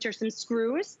 which are some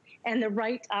screws and the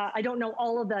right, I don't know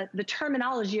all of the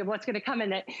terminology of what's going to come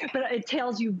in it, but it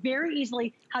tells you very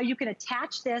easily how you can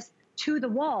attach this to the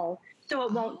wall so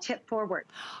it won't tip forward.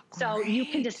 So you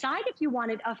can decide if you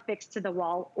want it affixed to the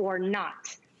wall or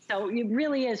not. So it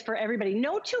really is for everybody.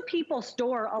 No two people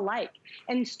store alike,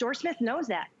 and StoreSmith knows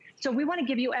that. So we want to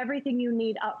give you everything you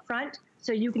need up front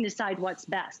so you can decide what's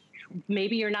best.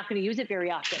 Maybe you're not going to use it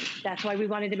very often. That's why we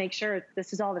wanted to make sure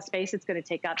this is all the space it's going to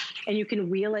take up, and you can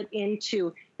wheel it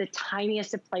into the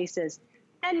tiniest of places.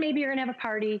 And maybe you're going to have a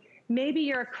party. Maybe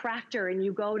you're a crafter and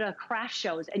you go to craft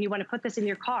shows and you want to put this in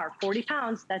your car. 40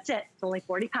 pounds, that's it. It's only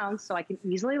 40 pounds, so I can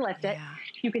easily lift it.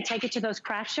 You can take it to those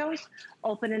craft shows,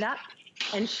 open it up,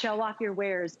 and show off your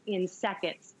wares in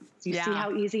seconds. So you see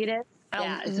how easy it is?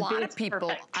 A lot of people,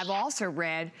 perfect. I've also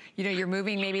read, you know, you're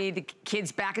moving maybe the kids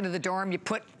back into the dorm, you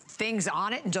put things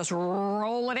on it and just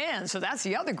roll it in. So that's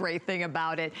the other great thing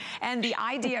about it. And the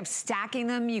idea of stacking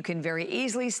them, you can very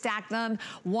easily stack them,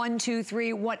 1, 2,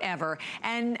 3, whatever.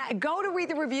 And go to read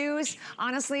the reviews.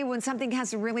 Honestly, when something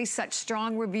has really such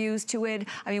strong reviews to it,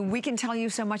 I mean, we can tell you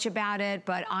so much about it,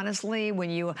 but honestly, when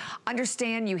you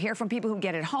understand, you hear from people who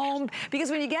get it home, because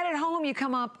when you get it home, you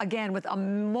come up again with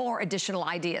more additional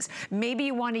ideas. Maybe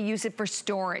you want to use it for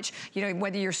storage. You know,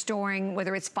 whether you're storing,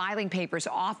 whether it's filing papers,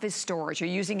 office storage, you're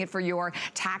using it for your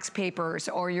tax papers,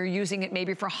 or you're using it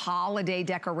maybe for holiday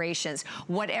decorations.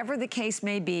 Whatever the case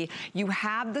may be, you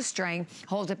have the strength,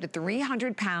 holds up to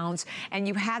 300 pounds, and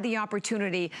you have the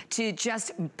opportunity to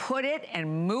just put it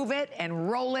and move it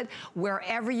and roll it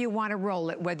wherever you want to roll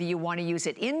it, whether you want to use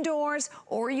it indoors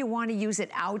or you want to use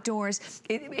it outdoors.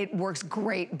 It works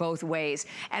great both ways.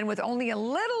 And with only a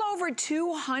little over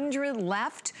 200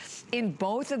 left in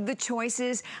both of the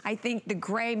choices, I think the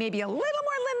gray may be a little more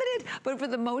limited, but for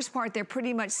the most part, they're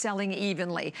pretty much selling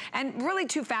evenly. And really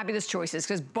two fabulous choices,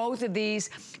 because both of these,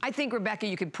 I think, Rebecca,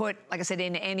 you could put, like I said,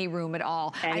 in any room at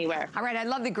all. Anywhere. All right, I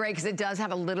love the gray because it does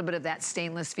have a little bit of that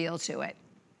stainless feel to it.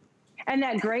 And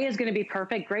that gray is going to be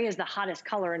perfect. Gray is the hottest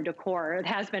color in decor. It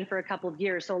has been for a couple of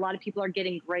years. So a lot of people are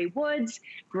getting gray woods,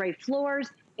 gray floors.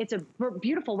 It's a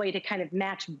beautiful way to kind of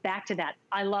match back to that.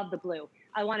 I love the blue.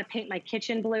 I want to paint my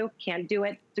kitchen blue, can't do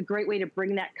it. It's a great way to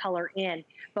bring that color in.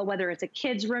 But whether it's a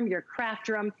kid's room, your craft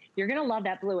room, you're going to love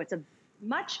that blue. It's a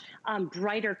much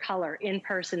brighter color in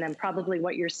person than probably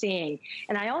what you're seeing.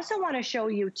 And I also want to show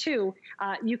you too,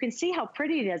 you can see how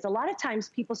pretty it is. A lot of times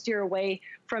people steer away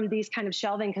from these kind of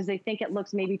shelving because they think it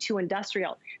looks maybe too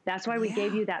industrial. That's why we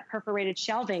gave you that perforated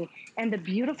shelving and the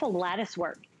beautiful lattice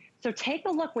work. So take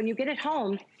a look when you get it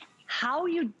home. How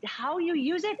you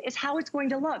use it is how it's going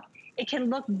to look. It can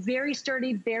look very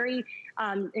sturdy, very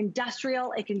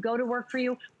industrial. It can go to work for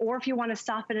you, or if you want to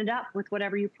soften it up with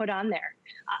whatever you put on there.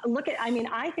 Look at, I mean,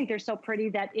 I think they're so pretty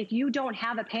that if you don't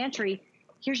have a pantry,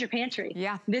 here's your pantry.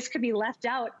 Yeah. This could be left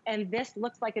out, and this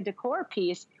looks like a decor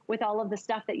piece with all of the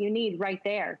stuff that you need right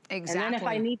there. Exactly. And then if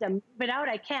I need to move it out,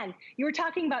 I can. You were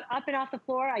talking about up and off the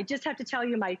floor. I just have to tell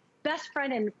you, my best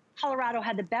friend in Colorado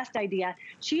had the best idea.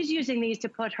 She's using these to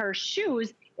put her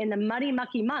shoes in the muddy,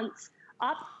 mucky months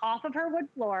up off of her wood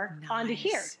floor onto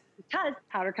here, because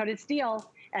powder coated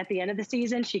steel, at the end of the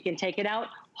season, she can take it out,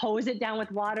 hose it down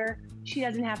with water. She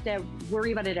doesn't have to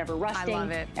worry about it ever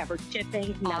rusting, ever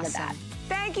chipping, none of that.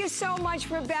 Thank you so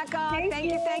much, Rebecca.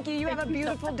 Thank you. You have a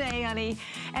beautiful day, honey.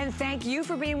 And thank you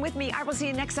for being with me. I will see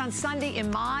you next on Sunday.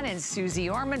 Iman and Susie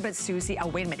Orman. But Susie, oh,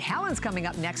 wait a minute. Helen's coming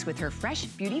up next with her Fresh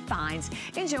Beauty Finds.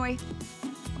 Enjoy.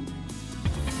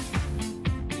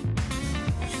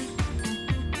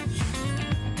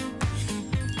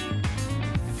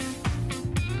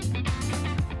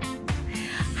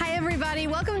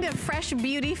 Welcome to Fresh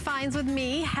Beauty Finds with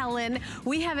me, Helen.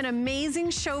 We have an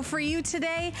amazing show for you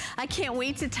today. I can't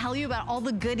wait to tell you about all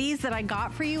the goodies that I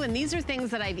got for you, and these are things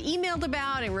that I've emailed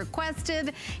about and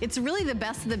requested. It's really the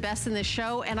best of the best in the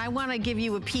show, and I want to give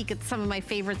you a peek at some of my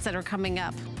favorites that are coming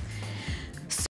up.